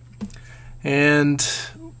review, and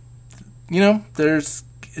it's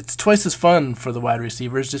twice as fun for the wide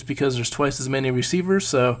receivers just because there's twice as many receivers,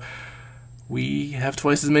 so we have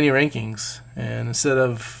twice as many rankings. And instead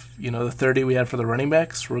of the 30 we had for the running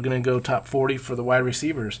backs, we're going to go top 40 for the wide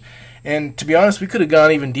receivers. And to be honest, we could have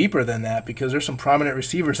gone even deeper than that because there's some prominent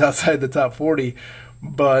receivers outside the top 40.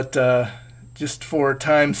 But just for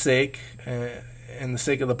time's sake and the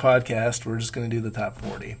sake of the podcast, we're just going to do the top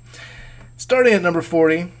 40. Starting at number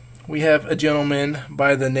 40, we have a gentleman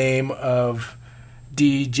by the name of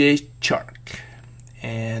DJ Chark.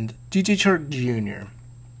 And DJ Chark Jr.,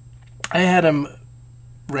 I had him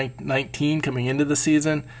ranked 19 coming into the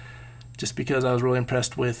season just because I was really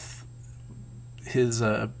impressed with his,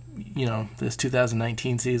 this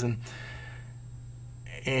 2019 season.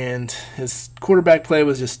 And his quarterback play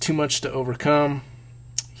was just too much to overcome.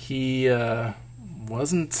 He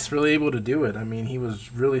wasn't really able to do it. I mean, he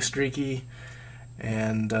was really streaky,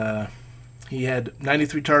 and he had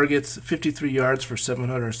 93 targets, 53 yards for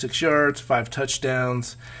 706 yards, 5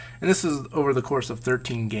 touchdowns, and this is over the course of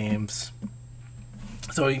 13 games.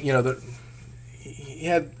 So, he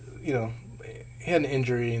had an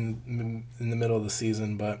injury in the middle of the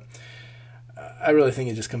season, but I really think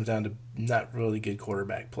it just comes down to not really good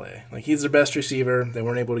quarterback play. Like, he's their best receiver. They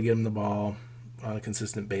weren't able to get him the ball on a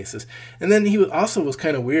consistent basis. And then he was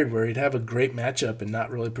kind of weird where he'd have a great matchup and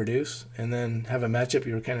not really produce, and then have a matchup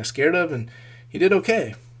you were kind of scared of, and he did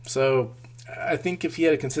okay. So I think if he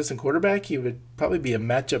had a consistent quarterback, he would probably be a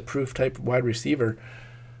matchup-proof type wide receiver.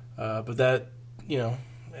 But that,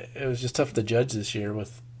 it was just tough to judge this year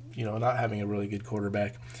with, not having a really good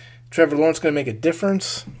quarterback. Trevor Lawrence going to make a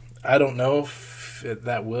difference? I don't know if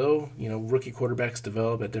that will. Rookie quarterbacks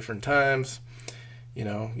develop at different times. You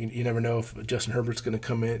never know if Justin Herbert's going to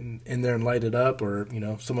come in there and light it up, or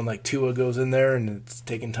someone like Tua goes in there and it's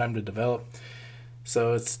taking time to develop.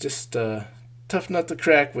 So it's just tough nut to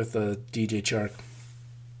crack with DJ Chark.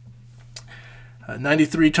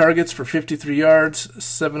 93 targets for 53 yards,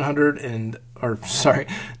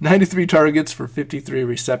 93 targets for 53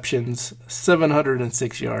 receptions,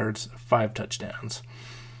 706 yards, 5 touchdowns.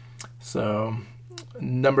 So,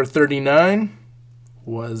 number 39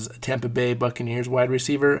 was Tampa Bay Buccaneers wide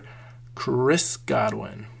receiver Chris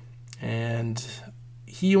Godwin. And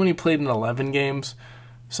he only played in 11 games,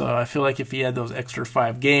 so I feel like if he had those extra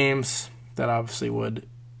 5 games, that obviously would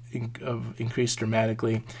have increased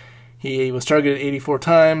dramatically. He was targeted 84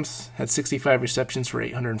 times, had 65 receptions for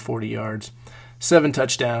 840 yards, 7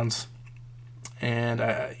 touchdowns, and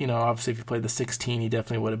obviously if he played the 16, he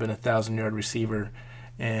definitely would have been a 1,000-yard receiver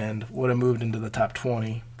and would have moved into the top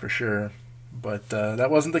 20 for sure. But that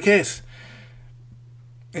wasn't the case.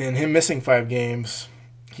 And him missing 5 games,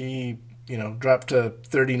 he dropped to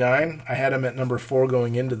 39. I had him at number 4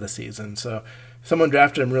 going into the season, so someone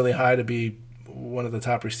drafted him really high to be one of the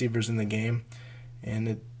top receivers in the game. And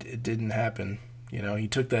it didn't happen. He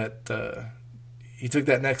took that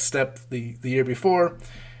next step the year before,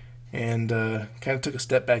 and kind of took a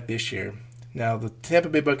step back this year. Now the Tampa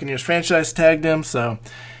Bay Buccaneers franchise tagged him, so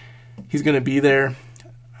he's going to be there.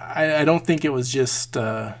 I don't think it was just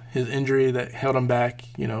his injury that held him back.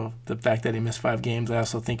 The fact that he missed 5 games. I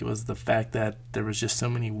also think it was the fact that there was just so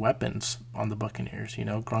many weapons on the Buccaneers.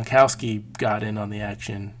 Gronkowski got in on the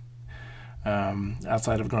action.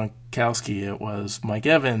 Outside of Gronkowski, it was Mike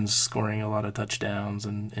Evans scoring a lot of touchdowns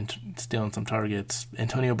and stealing some targets.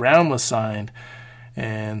 Antonio Brown was signed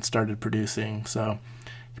and started producing. So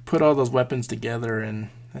you put all those weapons together, and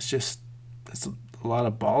it's a lot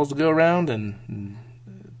of balls to go around, and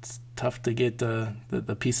it's tough to get the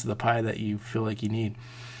piece of the pie that you feel like you need.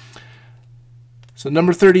 So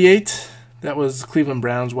number 38, that was Cleveland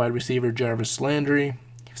Browns wide receiver Jarvis Landry.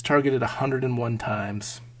 He was targeted 101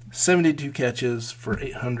 times. 72 catches for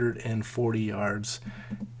 840 yards,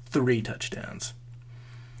 3 touchdowns.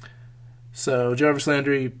 So Jarvis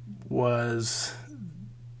Landry was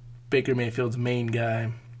Baker Mayfield's main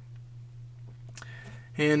guy.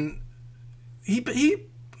 And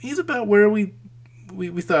he's about where we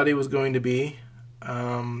thought he was going to be.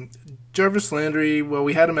 Jarvis Landry, well,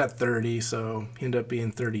 we had him at 30, so he ended up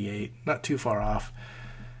being 38. Not too far off.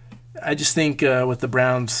 I just think with the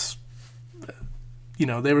Browns,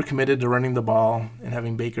 they were committed to running the ball and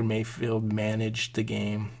having Baker Mayfield manage the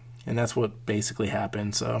game, and that's what basically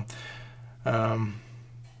happened. So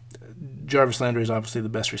Jarvis Landry is obviously the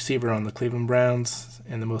best receiver on the Cleveland Browns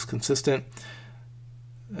and the most consistent,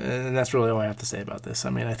 and that's really all I have to say about this.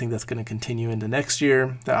 I think that's going to continue into next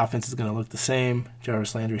year. The offense is going to look the same.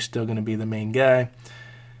 Jarvis Landry is still going to be the main guy,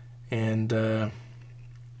 and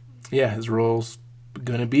his role's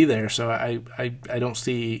going to be there. So I don't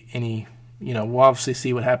see any. We'll obviously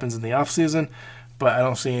see what happens in the offseason, but I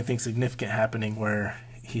don't see anything significant happening where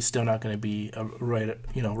he's still not going to be right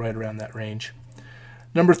around that range.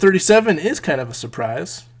 Number 37 is kind of a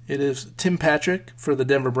surprise. It is Tim Patrick for the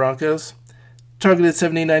Denver Broncos. Targeted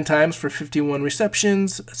 79 times for 51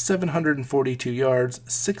 receptions, 742 yards,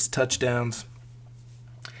 6 touchdowns.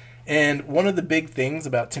 And one of the big things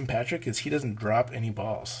about Tim Patrick is he doesn't drop any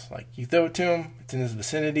balls. Like, you throw it to him, it's in his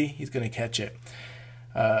vicinity, he's going to catch it.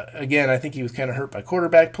 Again, I think he was kind of hurt by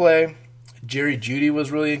quarterback play. Jerry Jeudy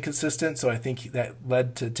was really inconsistent, so I think that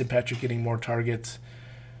led to Tim Patrick getting more targets.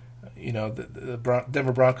 The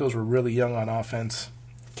Denver Broncos were really young on offense.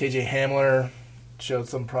 KJ Hamler showed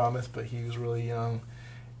some promise, but he was really young.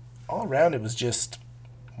 All around, it was just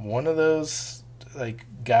one of those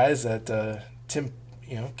guys that Tim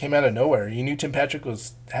came out of nowhere. You knew Tim Patrick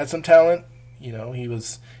had some talent. He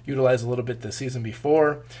was utilized a little bit the season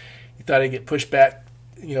before. You thought he'd get pushed back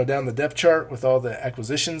down the depth chart with all the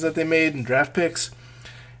acquisitions that they made and draft picks.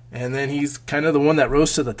 And then he's kind of the one that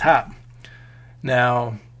rose to the top.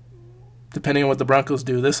 Now, depending on what the Broncos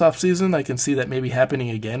do this offseason, I can see that maybe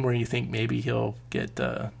happening again, where you think maybe he'll get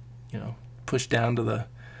pushed down to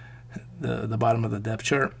the bottom of the depth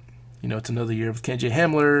chart. It's another year with KJ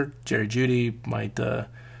Hamler. Jerry Jeudy might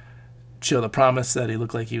show the promise that he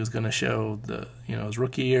looked like he was going to show his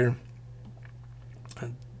rookie year.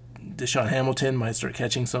 Deshaun Hamilton might start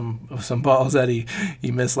catching some balls that he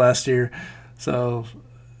missed last year. So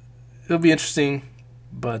it'll be interesting,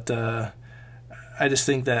 but I just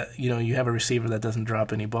think that, you have a receiver that doesn't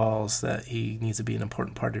drop any balls, that he needs to be an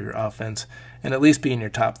important part of your offense and at least be in your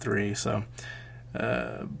top three. So,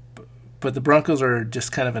 but the Broncos are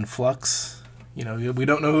just kind of in flux. We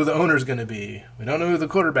don't know who the owner's going to be. We don't know who the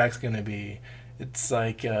quarterback's going to be. It's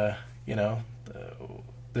like, their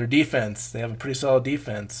defense. They have a pretty solid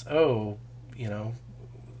defense. Oh,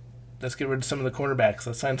 let's get rid of some of the cornerbacks.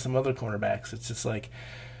 Let's sign some other cornerbacks. It's just like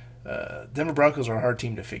Denver Broncos are a hard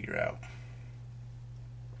team to figure out.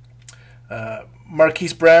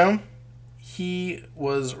 Marquise Brown, he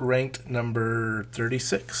was ranked number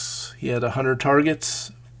 36. He had 100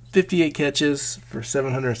 targets, 58 catches for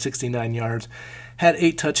 769 yards, had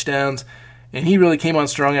 8 touchdowns, and he really came on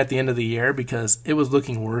strong at the end of the year because it was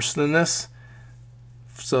looking worse than this.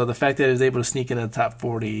 So the fact that he was able to sneak into the top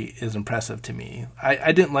 40 is impressive to me.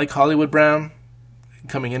 I didn't like Hollywood Brown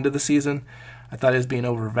coming into the season. I thought he was being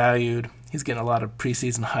overvalued. He's getting a lot of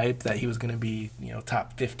preseason hype that he was going to be,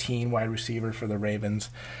 top 15 wide receiver for the Ravens.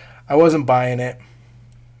 I wasn't buying it,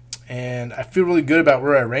 and I feel really good about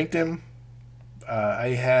where I ranked him. I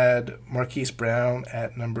had Marquise Brown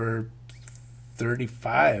at number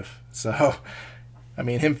 35. So,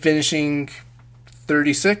 him finishing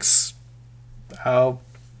 36, I'll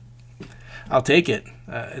take it.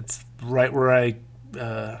 It's right where I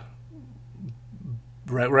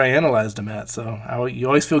analyzed him at. So you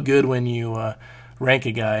always feel good when you rank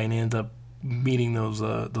a guy and you end up meeting those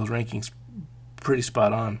rankings pretty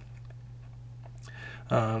spot on.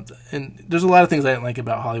 And there's a lot of things I didn't like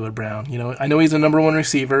about Hollywood Brown. I know he's a number 1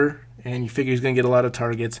 receiver, and you figure he's going to get a lot of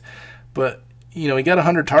targets, but he got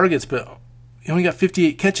 100 targets, but he only got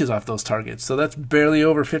 58 catches off those targets, so that's barely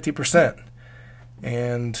over 50%.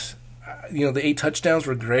 And the 8 touchdowns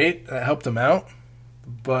were great. That helped him out.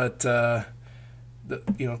 But,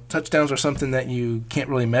 touchdowns are something that you can't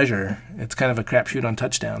really measure. It's kind of a crapshoot on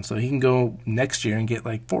touchdowns. So he can go next year and get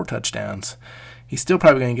like 4 touchdowns. He's still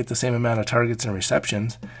probably going to get the same amount of targets and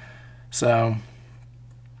receptions. So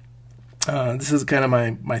this is kind of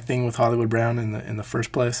my thing with Hollywood Brown in the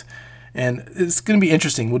first place. And it's going to be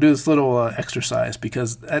interesting. We'll do this little exercise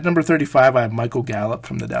because at number 35, I have Michael Gallup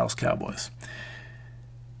from the Dallas Cowboys.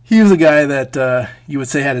 He was a guy that you would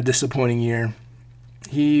say had a disappointing year.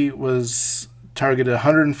 He was targeted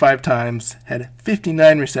 105 times, had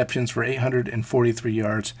 59 receptions for 843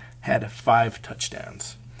 yards, had 5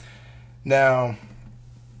 touchdowns. Now,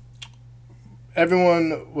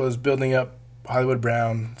 everyone was building up Hollywood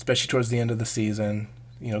Brown, especially towards the end of the season,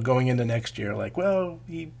 going into next year, like, well,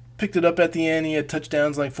 he picked it up at the end. He had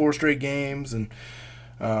touchdowns like 4 straight games. And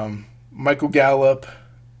Michael Gallup,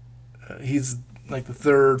 he's like the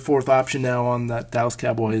 3rd, 4th option now on that Dallas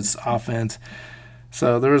Cowboys offense.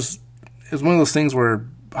 So it was one of those things where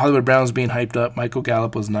Hollywood Brown was being hyped up, Michael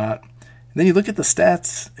Gallup was not. And then you look at the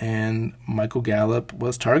stats, and Michael Gallup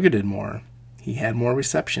was targeted more. He had more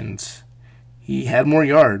receptions. He had more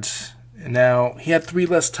yards. And now, he had 3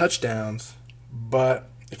 less touchdowns, but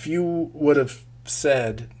if you would have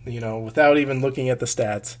said, without even looking at the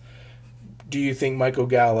stats, do you think Michael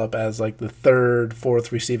Gallup, as like the 3rd,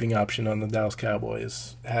 4th receiving option on the Dallas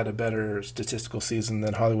Cowboys, had a better statistical season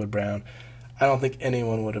than Hollywood Brown? I don't think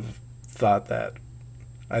anyone would have thought that.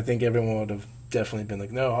 I think everyone would have definitely been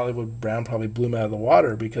like, no, Hollywood Brown probably blew him out of the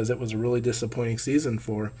water because it was a really disappointing season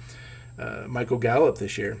for Michael Gallup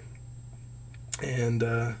this year. And,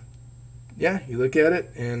 you look at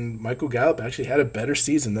it, and Michael Gallup actually had a better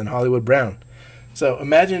season than Hollywood Brown. So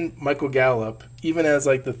imagine Michael Gallup, even as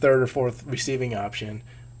like the 3rd or 4th receiving option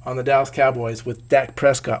on the Dallas Cowboys with Dak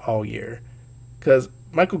Prescott all year. Because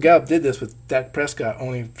Michael Gallup did this with Dak Prescott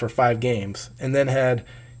only for 5 games, and then had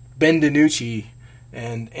Ben DiNucci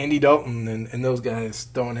and Andy Dalton and those guys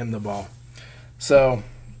throwing him the ball. So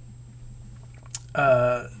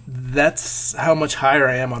that's how much higher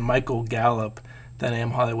I am on Michael Gallup than I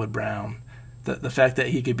am Hollywood Brown. The fact that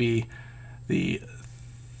he could be the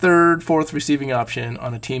 3rd, 4th receiving option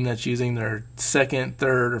on a team that's using their 2nd,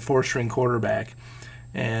 3rd, or 4th string quarterback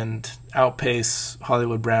and outpace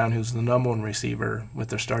Hollywood Brown, who's the number 1 receiver, with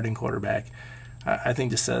their starting quarterback, I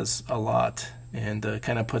think just says a lot and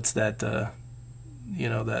kind of puts that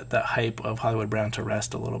that hype of Hollywood Brown to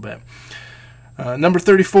rest a little bit. Number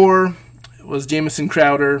 34 was Jamison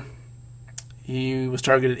Crowder. He was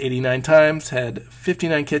targeted 89 times, had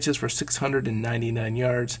 59 catches for 699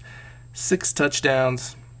 yards, 6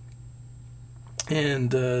 touchdowns.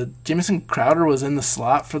 And Jamison Crowder was in the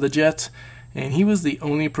slot for the Jets, and he was the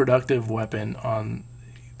only productive weapon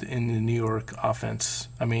in the New York offense.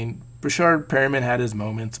 I mean, Brashard Perriman had his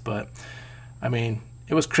moments, but,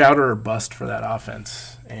 it was Crowder or bust for that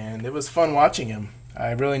offense. And it was fun watching him.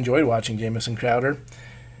 I really enjoyed watching Jamison Crowder.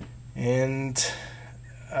 And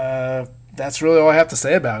that's really all I have to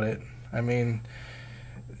say about it. I mean,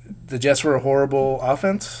 the Jets were a horrible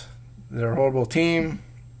offense. They're a horrible team.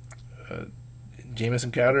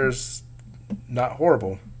 Jamison Crowder's not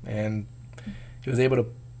horrible, and he was able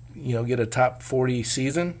to, get a top 40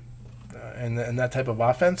 season, and that type of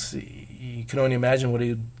offense. You can only imagine what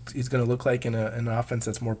he's going to look like in an offense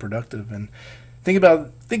that's more productive. And think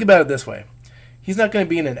about it this way: he's not going to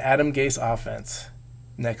be in an Adam Gase offense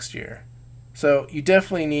next year, so you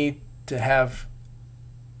definitely need to have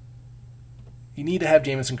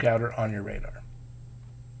Jamison Crowder on your radar.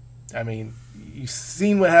 I mean, you've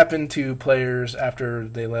seen what happened to players after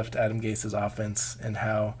they left Adam Gase's offense and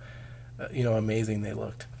how amazing they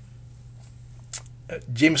looked.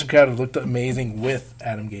 Jamison Crowder looked amazing with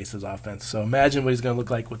Adam Gase's offense, so imagine what he's going to look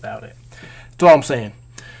like without it. That's all I'm saying.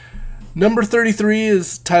 Number 33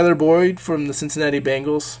 is Tyler Boyd from the Cincinnati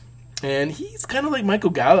Bengals, and he's kind of like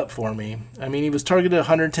Michael Gallup for me. I mean, he was targeted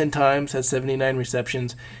 110 times, had 79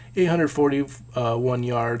 receptions, 841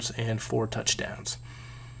 yards, and 4 touchdowns.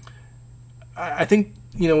 I think,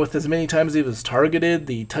 with as many times as he was targeted,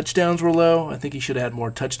 the touchdowns were low. I think he should have had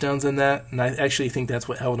more touchdowns than that, and I actually think that's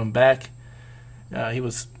what held him back.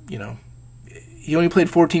 He only played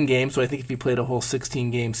 14 games, so I think if he played a whole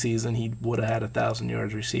 16-game season, he would have had 1,000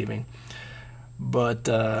 yards receiving. But,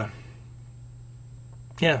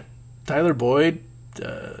 Tyler Boyd,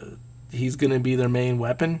 he's going to be their main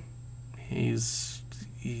weapon.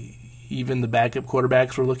 Even the backup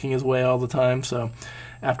quarterbacks were looking his way all the time, so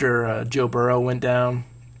after Joe Burrow went down,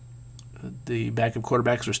 the backup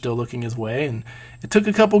quarterbacks were still looking his way, and it took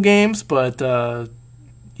a couple games, but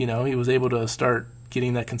he was able to start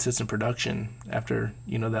getting that consistent production after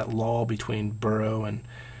that lull between Burrow and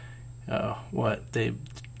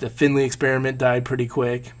the Finley experiment died pretty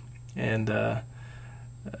quick, and they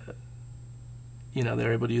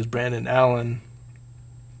were able to use Brandon Allen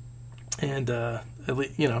and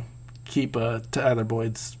keep Tyler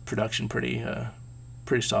Boyd's production pretty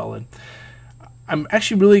solid. I'm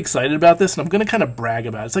actually really excited about this, and I'm going to kind of brag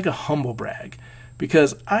about it. It's like a humble brag,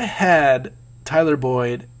 because I had Tyler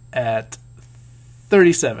Boyd at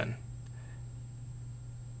 37,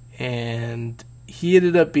 and he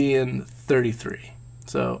ended up being 33.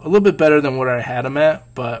 So a little bit better than what I had him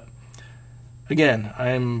at, but again,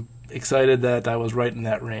 I'm excited that I was right in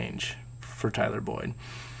that range for Tyler Boyd.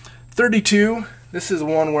 32, this is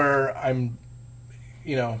one where I'm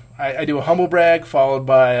I do a humble brag followed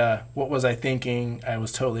by what was I thinking? I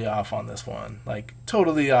was totally off on this one. Like,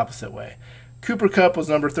 totally the opposite way. Cooper Kupp was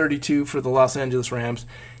number 32 for the Los Angeles Rams.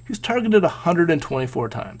 He was targeted 124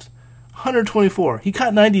 times. 124. He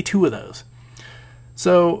caught 92 of those.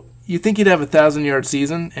 So you think he'd have a 1,000-yard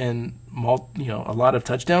season and a lot of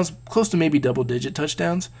touchdowns, close to maybe double-digit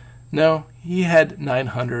touchdowns? No, he had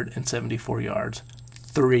 974 yards,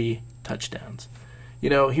 3 touchdowns. He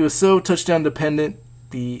was so touchdown dependent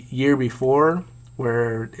the year before,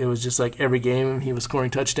 where it was just like every game he was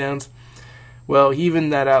scoring touchdowns. Well, he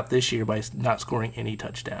evened that out this year by not scoring any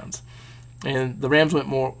touchdowns. And the Rams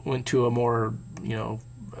went to a more,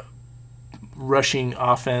 rushing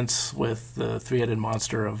offense with the three-headed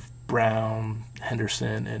monster of Brown,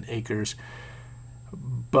 Henderson, and Akers.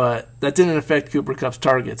 But that didn't affect Cooper Kupp's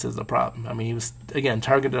targets as the problem. I mean, he was, again,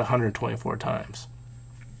 targeted 124 times.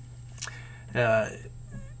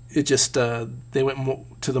 It just they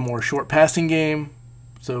went to the more short passing game,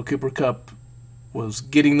 so Cooper Kupp was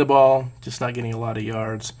getting the ball, just not getting a lot of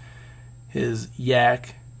yards. His YAC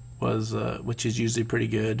was, which is usually pretty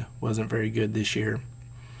good, wasn't very good this year.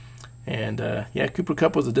 And Cooper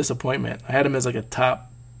Kupp was a disappointment. I had him as like a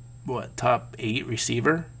top 8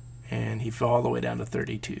 receiver, and he fell all the way down to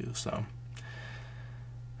 32. So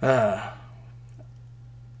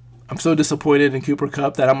I'm so disappointed in Cooper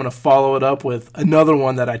Kupp that I'm going to follow it up with another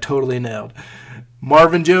one that I totally nailed.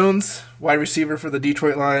 Marvin Jones, wide receiver for the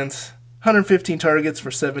Detroit Lions, 115 targets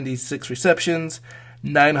for 76 receptions,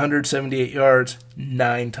 978 yards,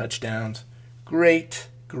 9 touchdowns. Great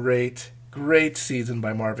season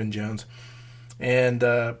by Marvin Jones. And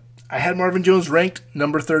I had Marvin Jones ranked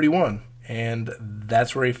number 31, and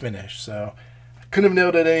that's where he finished. So I couldn't have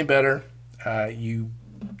nailed it any better. You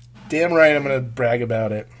damn right I'm going to brag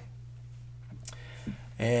about it.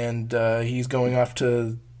 And he's going off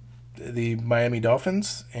to the Miami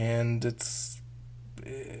Dolphins, and it's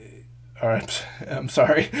all right. I'm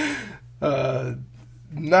sorry,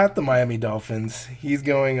 not the Miami Dolphins. He's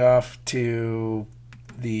going off to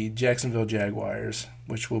the Jacksonville Jaguars,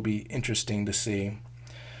 which will be interesting to see.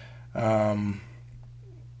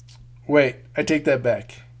 Wait, I take that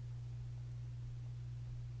back.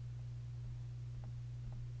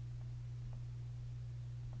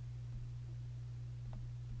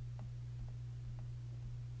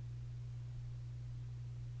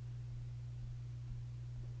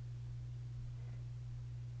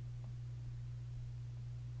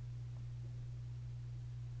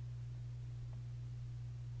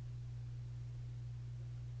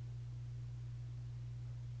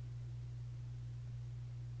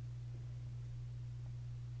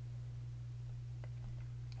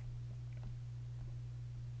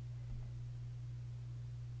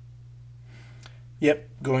 Yep,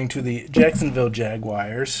 going to the Jacksonville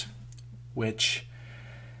Jaguars, which,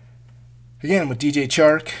 again, with DJ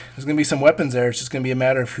Chark, there's going to be some weapons there. It's just going to be a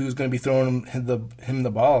matter of who's going to be throwing him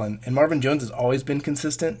the ball. And Marvin Jones has always been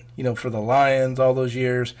consistent, for the Lions all those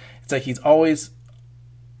years. It's like he's always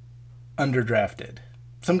underdrafted.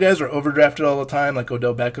 Some guys are overdrafted all the time, like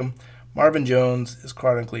Odell Beckham. Marvin Jones is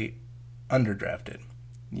chronically underdrafted.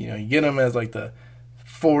 You get him as like the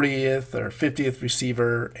 40th or 50th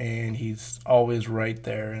receiver, and he's always right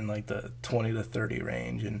there in like the 20 to 30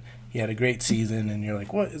 range. And he had a great season, and you're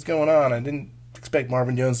like, what is going on? I didn't expect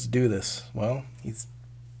Marvin Jones to do this. Well, he's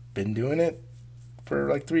been doing it for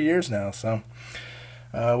like 3 years now. So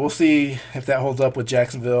we'll see if that holds up with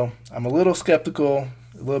Jacksonville. I'm a little skeptical,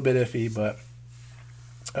 a little bit iffy, but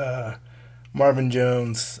Marvin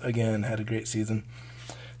Jones, again, had a great season.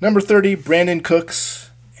 Number 30, Brandon Cooks.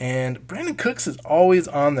 And Brandon Cooks is always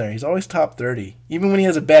on there. He's always top 30. Even when he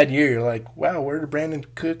has a bad year, you're like, wow, where did Brandon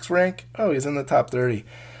Cooks rank? Oh, he's in the top 30.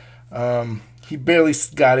 He barely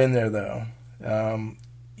got in there, though.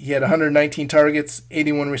 He had 119 targets,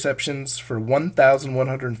 81 receptions for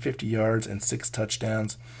 1,150 yards and 6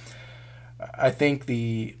 touchdowns. I think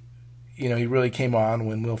he really came on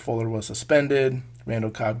when Will Fuller was suspended. Randall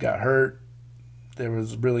Cobb got hurt. There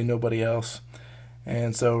was really nobody else.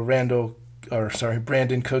 And so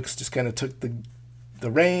Brandon Cooks just kind of took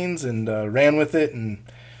the reins and ran with it, and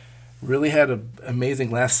really had an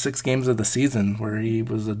amazing last 6 games of the season where he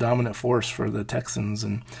was a dominant force for the Texans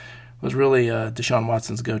and was really Deshaun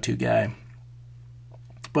Watson's go-to guy.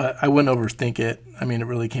 But I wouldn't overthink it. I mean, it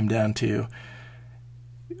really came down to,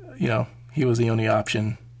 he was the only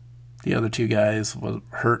option. The other 2 guys were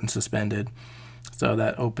hurt and suspended. So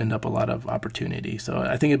that opened up a lot of opportunity. So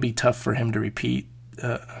I think it'd be tough for him to repeat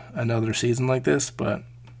another season like this, but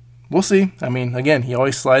we'll see. I mean, again, he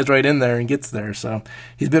always slides right in there and gets there. So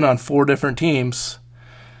he's been on 4 different teams.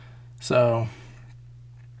 So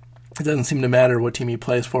it doesn't seem to matter what team he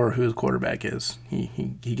plays for or who his quarterback is.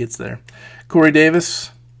 He gets there. Corey Davis,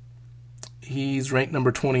 he's ranked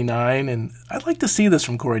number 29, and I'd like to see this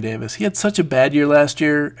from Corey Davis. He had such a bad year last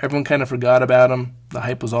year. Everyone kind of forgot about him. The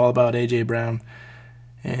hype was all about A.J. Brown.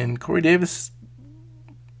 And Corey Davis,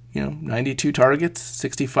 92 targets,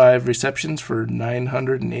 65 receptions for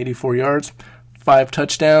 984 yards, 5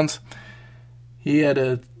 touchdowns. He had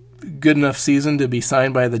a good enough season to be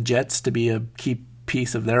signed by the Jets to be a key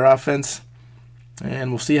piece of their offense.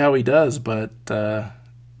 And we'll see how he does. But,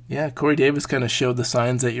 Corey Davis kind of showed the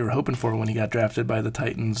signs that you were hoping for when he got drafted by the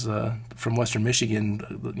Titans from Western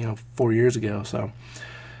Michigan, 4 years ago. So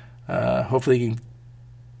hopefully he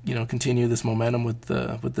can, continue this momentum with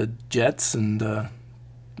the Jets and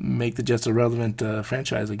make the Jets a relevant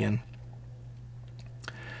franchise again.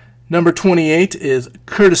 Number 28 is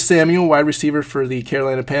Curtis Samuel, wide receiver for the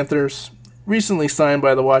Carolina Panthers, recently signed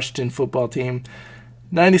by the Washington football team.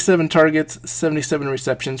 97 targets, 77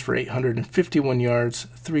 receptions for 851 yards,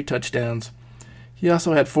 3 touchdowns. He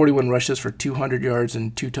also had 41 rushes for 200 yards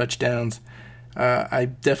and 2 touchdowns. I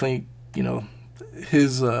definitely,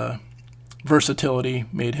 his versatility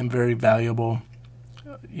made him very valuable.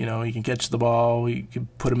 He can catch the ball. You can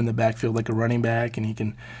put him in the backfield like a running back, and he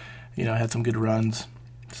can, had some good runs.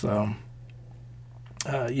 So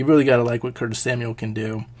you really got to like what Curtis Samuel can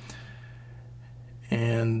do.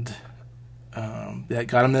 And that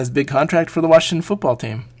got him this big contract for the Washington football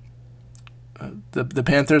team. The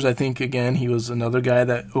Panthers, I think, again, he was another guy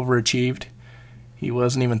that overachieved. He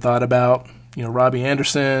wasn't even thought about. Robbie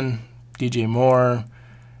Anderson, DJ Moore.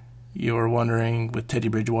 You were wondering with Teddy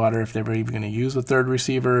Bridgewater if they were even going to use a third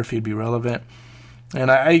receiver, if he'd be relevant. And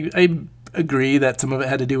I agree that some of it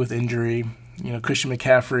had to do with injury. Christian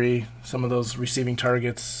McCaffrey, some of those receiving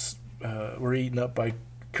targets were eaten up by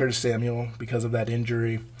Curtis Samuel because of that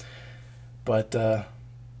injury. But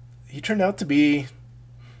he turned out to be,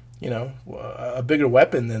 a bigger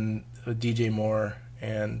weapon than DJ Moore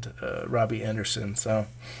and Robbie Anderson. So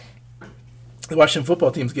the Washington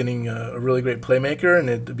football team's getting a really great playmaker, and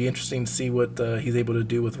it'd be interesting to see what he's able to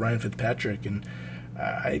do with Ryan Fitzpatrick. And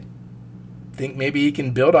I think maybe he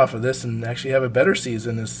can build off of this and actually have a better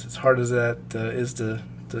season, as hard as that is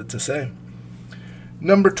to say.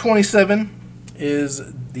 Number 27 is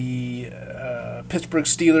the Pittsburgh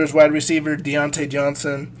Steelers wide receiver Deontay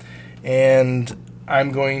Johnson, and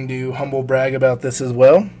I'm going to humble brag about this as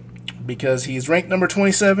well because he's ranked number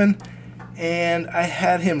 27, and I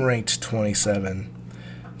had him ranked 27.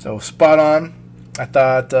 So spot on. I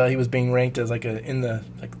thought he was being ranked as in the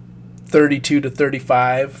 32 to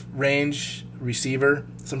 35 range receiver,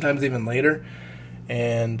 sometimes even later.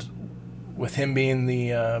 And with him being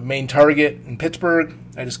the main target in Pittsburgh,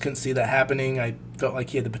 I just couldn't see that happening. I felt like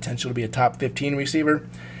he had the potential to be a top 15 receiver.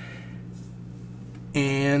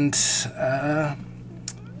 And,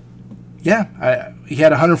 he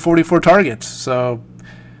had 144 targets. So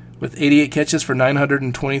with 88 catches for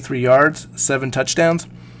 923 yards, 7 touchdowns,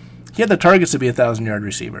 he had the targets to be a 1,000-yard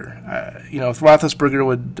receiver. If Roethlisberger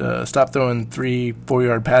would stop throwing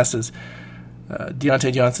 3-4-yard passes,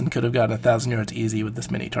 Diontae Johnson could have gotten 1,000 yards easy with this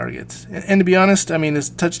many targets. And to be honest, I mean, his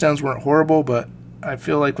touchdowns weren't horrible, but I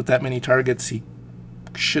feel like with that many targets, he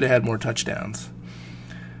should have had more touchdowns.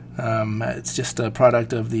 It's just a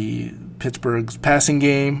product of the Pittsburgh's passing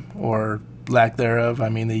game, or lack thereof. I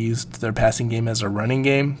mean, they used their passing game as a running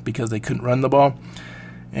game because they couldn't run the ball,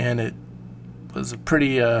 and it was a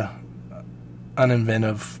pretty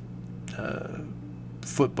uninventive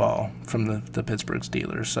football from the Pittsburgh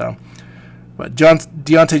Steelers. So, but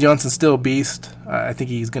Diontae Johnson's still a beast. I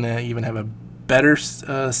think he's going to even have a better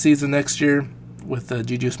season next year with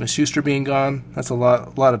Juju Smith-Schuster being gone. That's a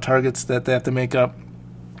lot of targets that they have to make up.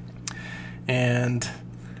 And,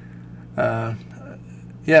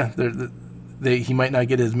 he might not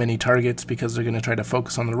get as many targets because they're going to try to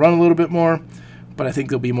focus on the run a little bit more, but I think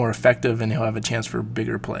they'll be more effective and he'll have a chance for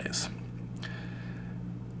bigger plays.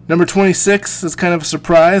 Number 26 is kind of a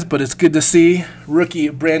surprise, but it's good to see rookie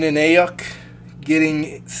Brandon Ayuk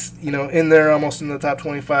getting, in there almost in the top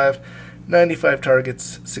 25. 95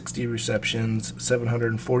 targets, 60 receptions,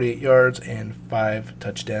 748 yards, and 5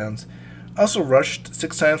 touchdowns. Also rushed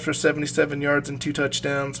 6 times for 77 yards and 2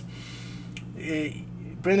 touchdowns.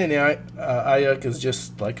 Brandon Ayuk is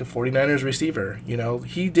just like a 49ers receiver.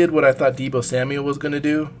 He did what I thought Deebo Samuel was going to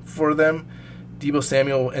do for them. Deebo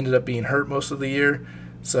Samuel ended up being hurt most of the year,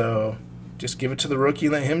 so just give it to the rookie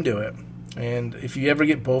and let him do it. And if you ever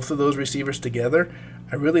get both of those receivers together,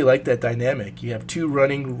 I really like that dynamic. You have 2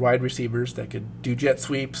 running wide receivers that could do jet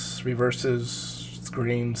sweeps, reverses,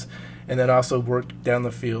 screens, and then also work down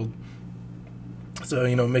the field. So,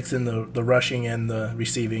 mix in the rushing and the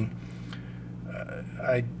receiving.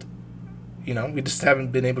 We just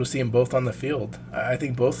haven't been able to see them both on the field. I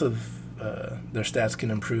think both of their stats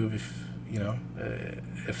can improve if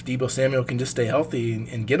Deebo Samuel can just stay healthy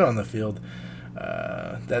and get on the field.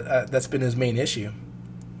 That's been his main issue.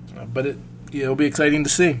 But it'll be exciting to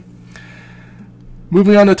see.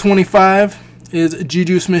 Moving on to 25 is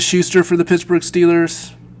Juju Smith-Schuster for the Pittsburgh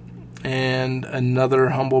Steelers. And another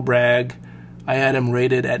humble brag. I had him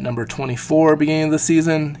rated at number 24 beginning of the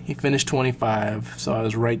season. He finished 25, so I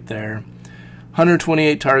was right there.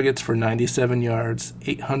 128 targets for 97 yards,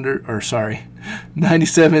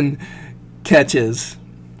 97 catches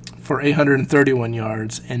for 831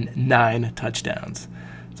 yards and 9 touchdowns.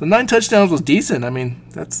 So 9 touchdowns was decent. I mean,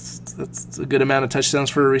 that's a good amount of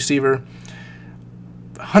touchdowns for a receiver.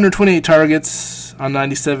 128 targets on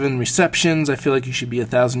 97 receptions. I feel like you should be a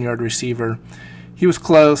 1,000-yard receiver. He was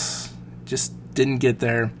close. Just didn't get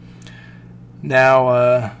there.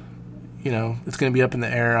 Now, it's going to be up in the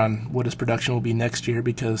air on what his production will be next year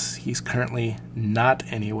because he's currently not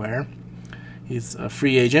anywhere. He's a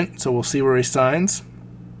free agent, so we'll see where he signs.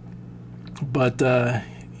 But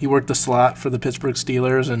he worked the slot for the Pittsburgh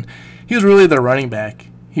Steelers, and he was really their running back.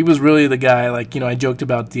 He was really the guy, I joked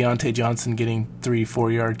about Diontae Johnson getting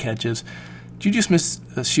 3-4-yard catches. Juju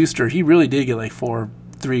Smith-Schuster, he really did get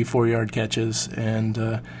 3-4-yard catches,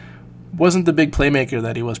 and wasn't the big playmaker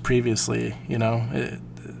that he was previously.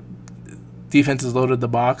 Defenses loaded the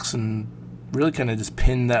box and really kind of just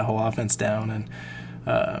pinned that whole offense down, and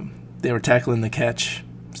they were tackling the catch.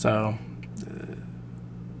 So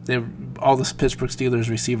all the Pittsburgh Steelers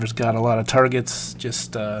receivers got a lot of targets,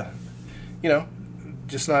 just not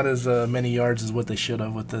as many yards as what they should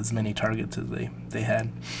have with as many targets as they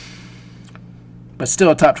had. But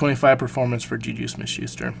still a top 25 performance for Juju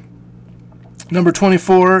Smith-Schuster. Number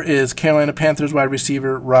 24 is Carolina Panthers wide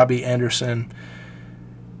receiver Robbie Anderson.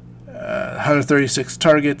 136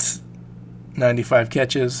 targets, 95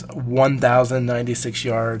 catches, 1,096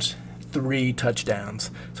 yards, 3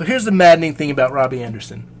 touchdowns. So here's the maddening thing about Robbie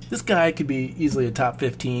Anderson. This guy could be easily a top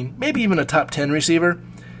 15, maybe even a top 10 receiver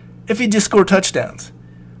if he just scored touchdowns.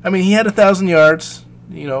 I mean, he had 1,000 yards,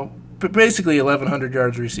 basically 1,100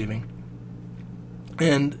 yards receiving.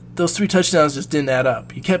 And those 3 touchdowns just didn't add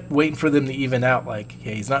up. You kept waiting for them to even out,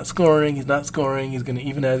 he's not scoring, he's going to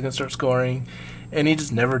even out, he's going to start scoring. And he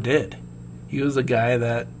just never did. He was a guy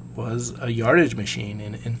that was a yardage machine.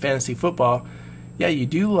 In fantasy football, yeah, you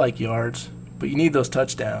do like yards, but you need those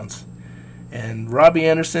touchdowns. And Robbie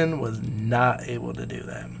Anderson was not able to do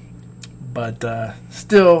that. But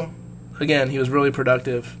still, again, he was really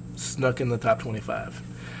productive, snuck in the top 25.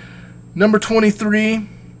 Number 23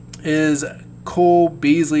 is Cole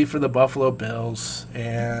Beasley for the Buffalo Bills.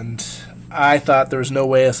 And I thought there was no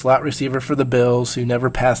way a slot receiver for the Bills, who never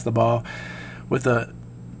passed the ball, with a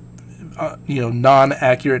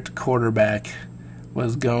non-accurate quarterback,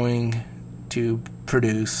 was going to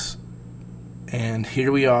produce. And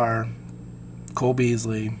here we are, Cole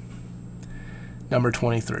Beasley, number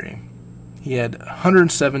 23. He had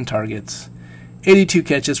 107 targets, 82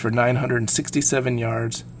 catches for 967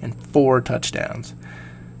 yards, and 4 touchdowns.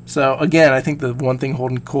 So, again, I think the one thing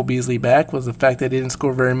holding Cole Beasley back was the fact that he didn't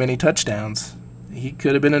score very many touchdowns. He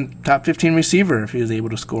could have been a top 15 receiver if he was able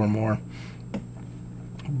to score more.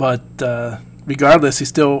 But regardless, he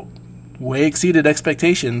still way exceeded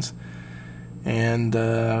expectations. And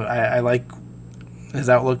I like his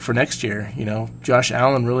outlook for next year. Josh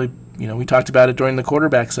Allen really, we talked about it during the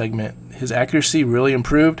quarterback segment. His accuracy really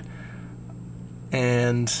improved.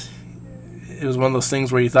 And it was one of those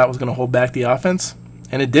things where you thought was going to hold back the offense.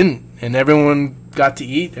 And it didn't. And everyone got to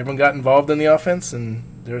eat. Everyone got involved in the offense. And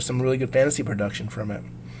there was some really good fantasy production from it.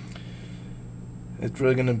 It's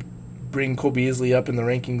really going to bring Cole Beasley up in the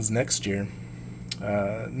rankings next year.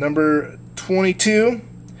 Number 22.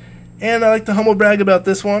 And I like to humble brag about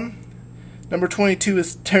this one. Number 22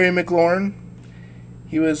 is Terry McLaurin.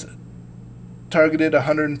 He was targeted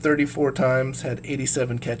 134 times, had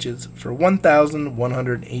 87 catches for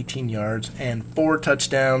 1,118 yards and 4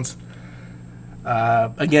 touchdowns.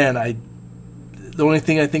 Again, the only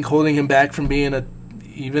thing I think holding him back from being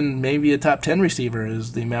even maybe a top 10 receiver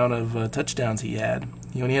is the amount of touchdowns he had.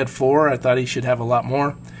 He only had 4. I thought he should have a lot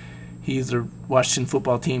more. He's the Washington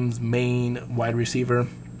football team's main wide receiver.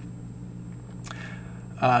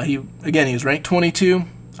 He was ranked 22.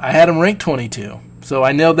 I had him ranked 22, so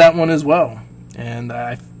I nailed that one as well. And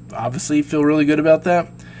I obviously feel really good about that.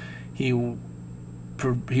 He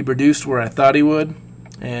produced where I thought he would,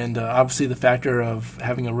 and obviously the factor of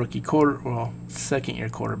having a rookie second-year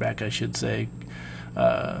quarterback, I should say,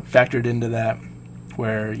 factored into that.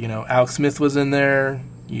 Where Alex Smith was in there,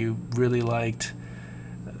 you really liked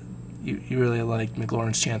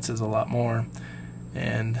McLaurin's chances a lot more,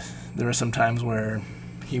 and there were some times where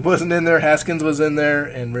he wasn't in there, Haskins was in there,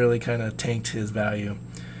 and really kind of tanked his value.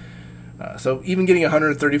 So even getting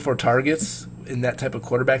 134 targets in that type of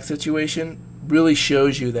quarterback situation really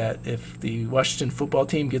shows you that if the Washington football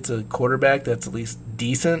team gets a quarterback that's at least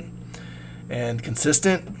decent and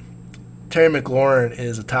consistent, Terry McLaurin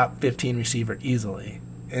is a top 15 receiver easily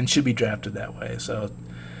and should be drafted that way. So,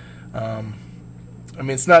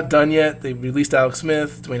 it's not done yet. They released Alex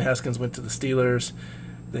Smith. Dwayne Haskins went to the Steelers.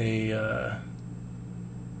 They have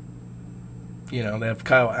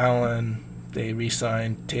Kyle Allen. They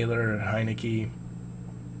re-signed Taylor Heineke.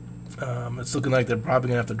 It's looking like they're probably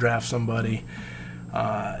going to have to draft somebody.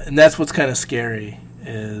 And that's what's kind of scary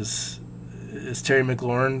is Terry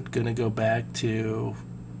McLaurin going to go back to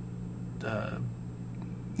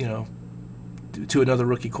another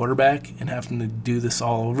rookie quarterback and having to do this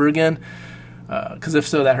all over again? Because if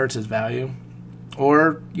so, that hurts his value.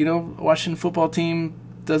 Or, a Washington football team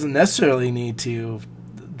doesn't necessarily need to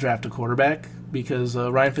draft a quarterback because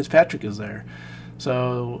Ryan Fitzpatrick is there.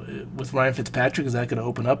 So with Ryan Fitzpatrick, is that going to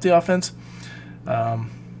open up the offense? It's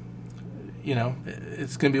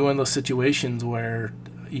going to be one of those situations where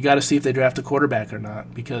you got to see if they draft a quarterback or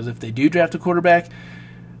not. Because if they do draft a quarterback,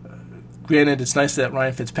 granted, it's nice that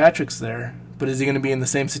Ryan Fitzpatrick's there, but is he going to be in the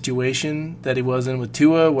same situation that he was in with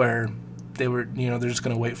Tua, where they're just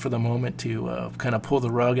going to wait for the moment to kind of pull the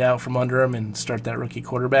rug out from under him and start that rookie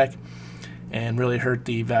quarterback and really hurt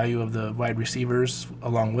the value of the wide receivers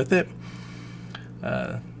along with it?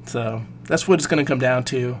 So that's what it's going to come down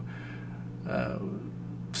to.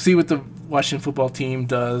 See what the Washington football team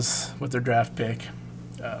does with their draft pick.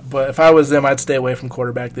 But if I was them, I'd stay away from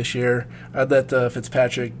quarterback this year. I'd let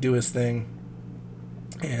Fitzpatrick do his thing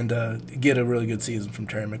and get a really good season from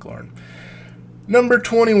Terry McLaurin. Number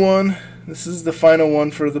 21. This is the final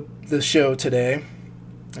one for the show today,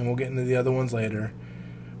 and we'll get into the other ones later.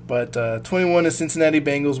 But 21 is Cincinnati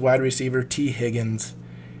Bengals wide receiver T. Higgins.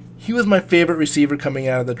 He was my favorite receiver coming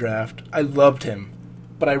out of the draft. I loved him,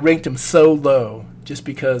 but I ranked him so low just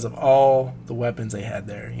because of all the weapons they had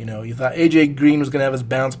there. You thought A.J. Green was going to have his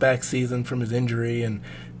bounce-back season from his injury and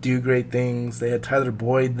do great things. They had Tyler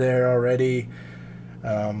Boyd there already.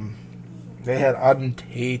 They had Auden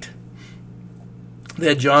Tate. They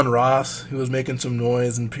had John Ross, who was making some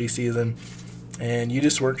noise in preseason. And you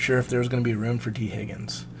just weren't sure if there was going to be room for T.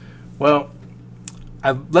 Higgins. Well,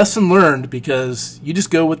 lesson learned, because you just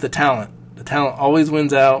go with the talent. The talent always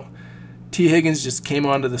wins out. T. Higgins just came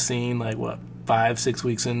onto the scene 5-6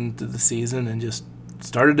 weeks into the season and just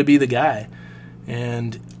started to be the guy.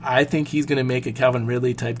 And I think he's going to make a Calvin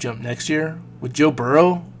Ridley type jump next year. With Joe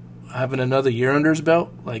Burrow having another year under his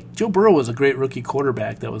belt, like Joe Burrow was a great rookie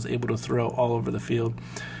quarterback that was able to throw all over the field.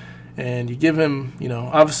 And you give him,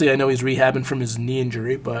 obviously I know he's rehabbing from his knee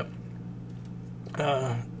injury, but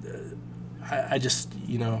I just,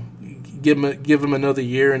 give him another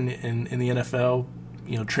year in the NFL,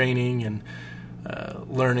 training and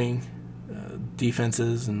learning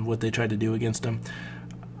defenses and what they try to do against him.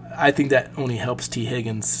 I think that only helps T.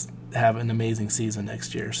 Higgins have an amazing season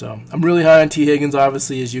next year. So I'm really high on T. Higgins,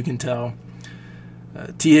 obviously, as you can tell.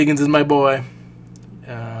 T. Higgins is my boy.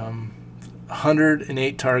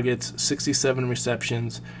 108 targets, 67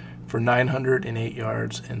 receptions for 908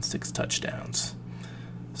 yards and 6 touchdowns.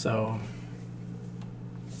 So,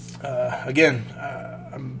 again,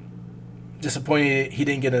 I'm disappointed he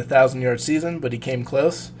didn't get a 1,000-yard season, but he came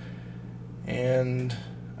close. And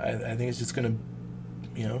I think it's just going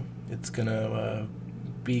to, it's going to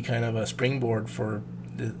be kind of a springboard for,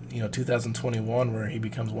 2021, where he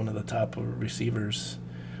becomes one of the top receivers,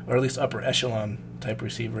 or at least upper echelon type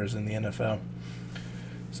receivers in the NFL.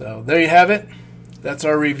 So there you have it. That's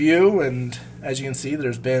our review, and as you can see,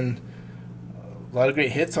 there's been a lot of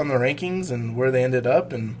great hits on the rankings and where they ended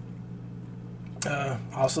up, and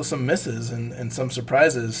also some misses and some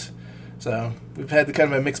surprises. So we've had the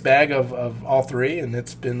kind of a mixed bag of all three, and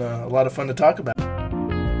it's been a lot of fun to talk about.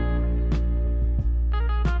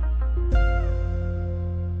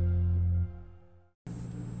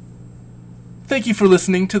 Thank you for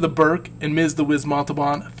listening to the Burke and Ms. The Wiz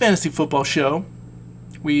Montalban Fantasy Football Show.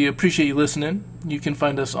 We appreciate you listening. You can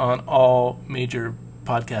find us on all major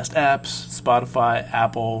podcast apps, Spotify,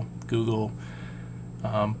 Apple, Google.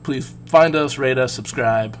 Please find us, rate us,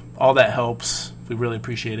 subscribe. All that helps. We really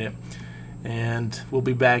appreciate it. And we'll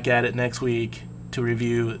be back at it next week to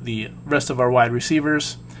review the rest of our wide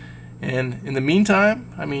receivers. And in the meantime,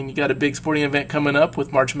 you got a big sporting event coming up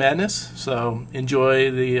with March Madness, so enjoy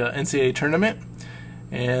the NCAA tournament,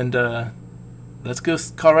 and let's go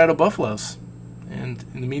Colorado Buffaloes. And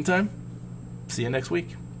in the meantime, see you next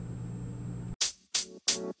week.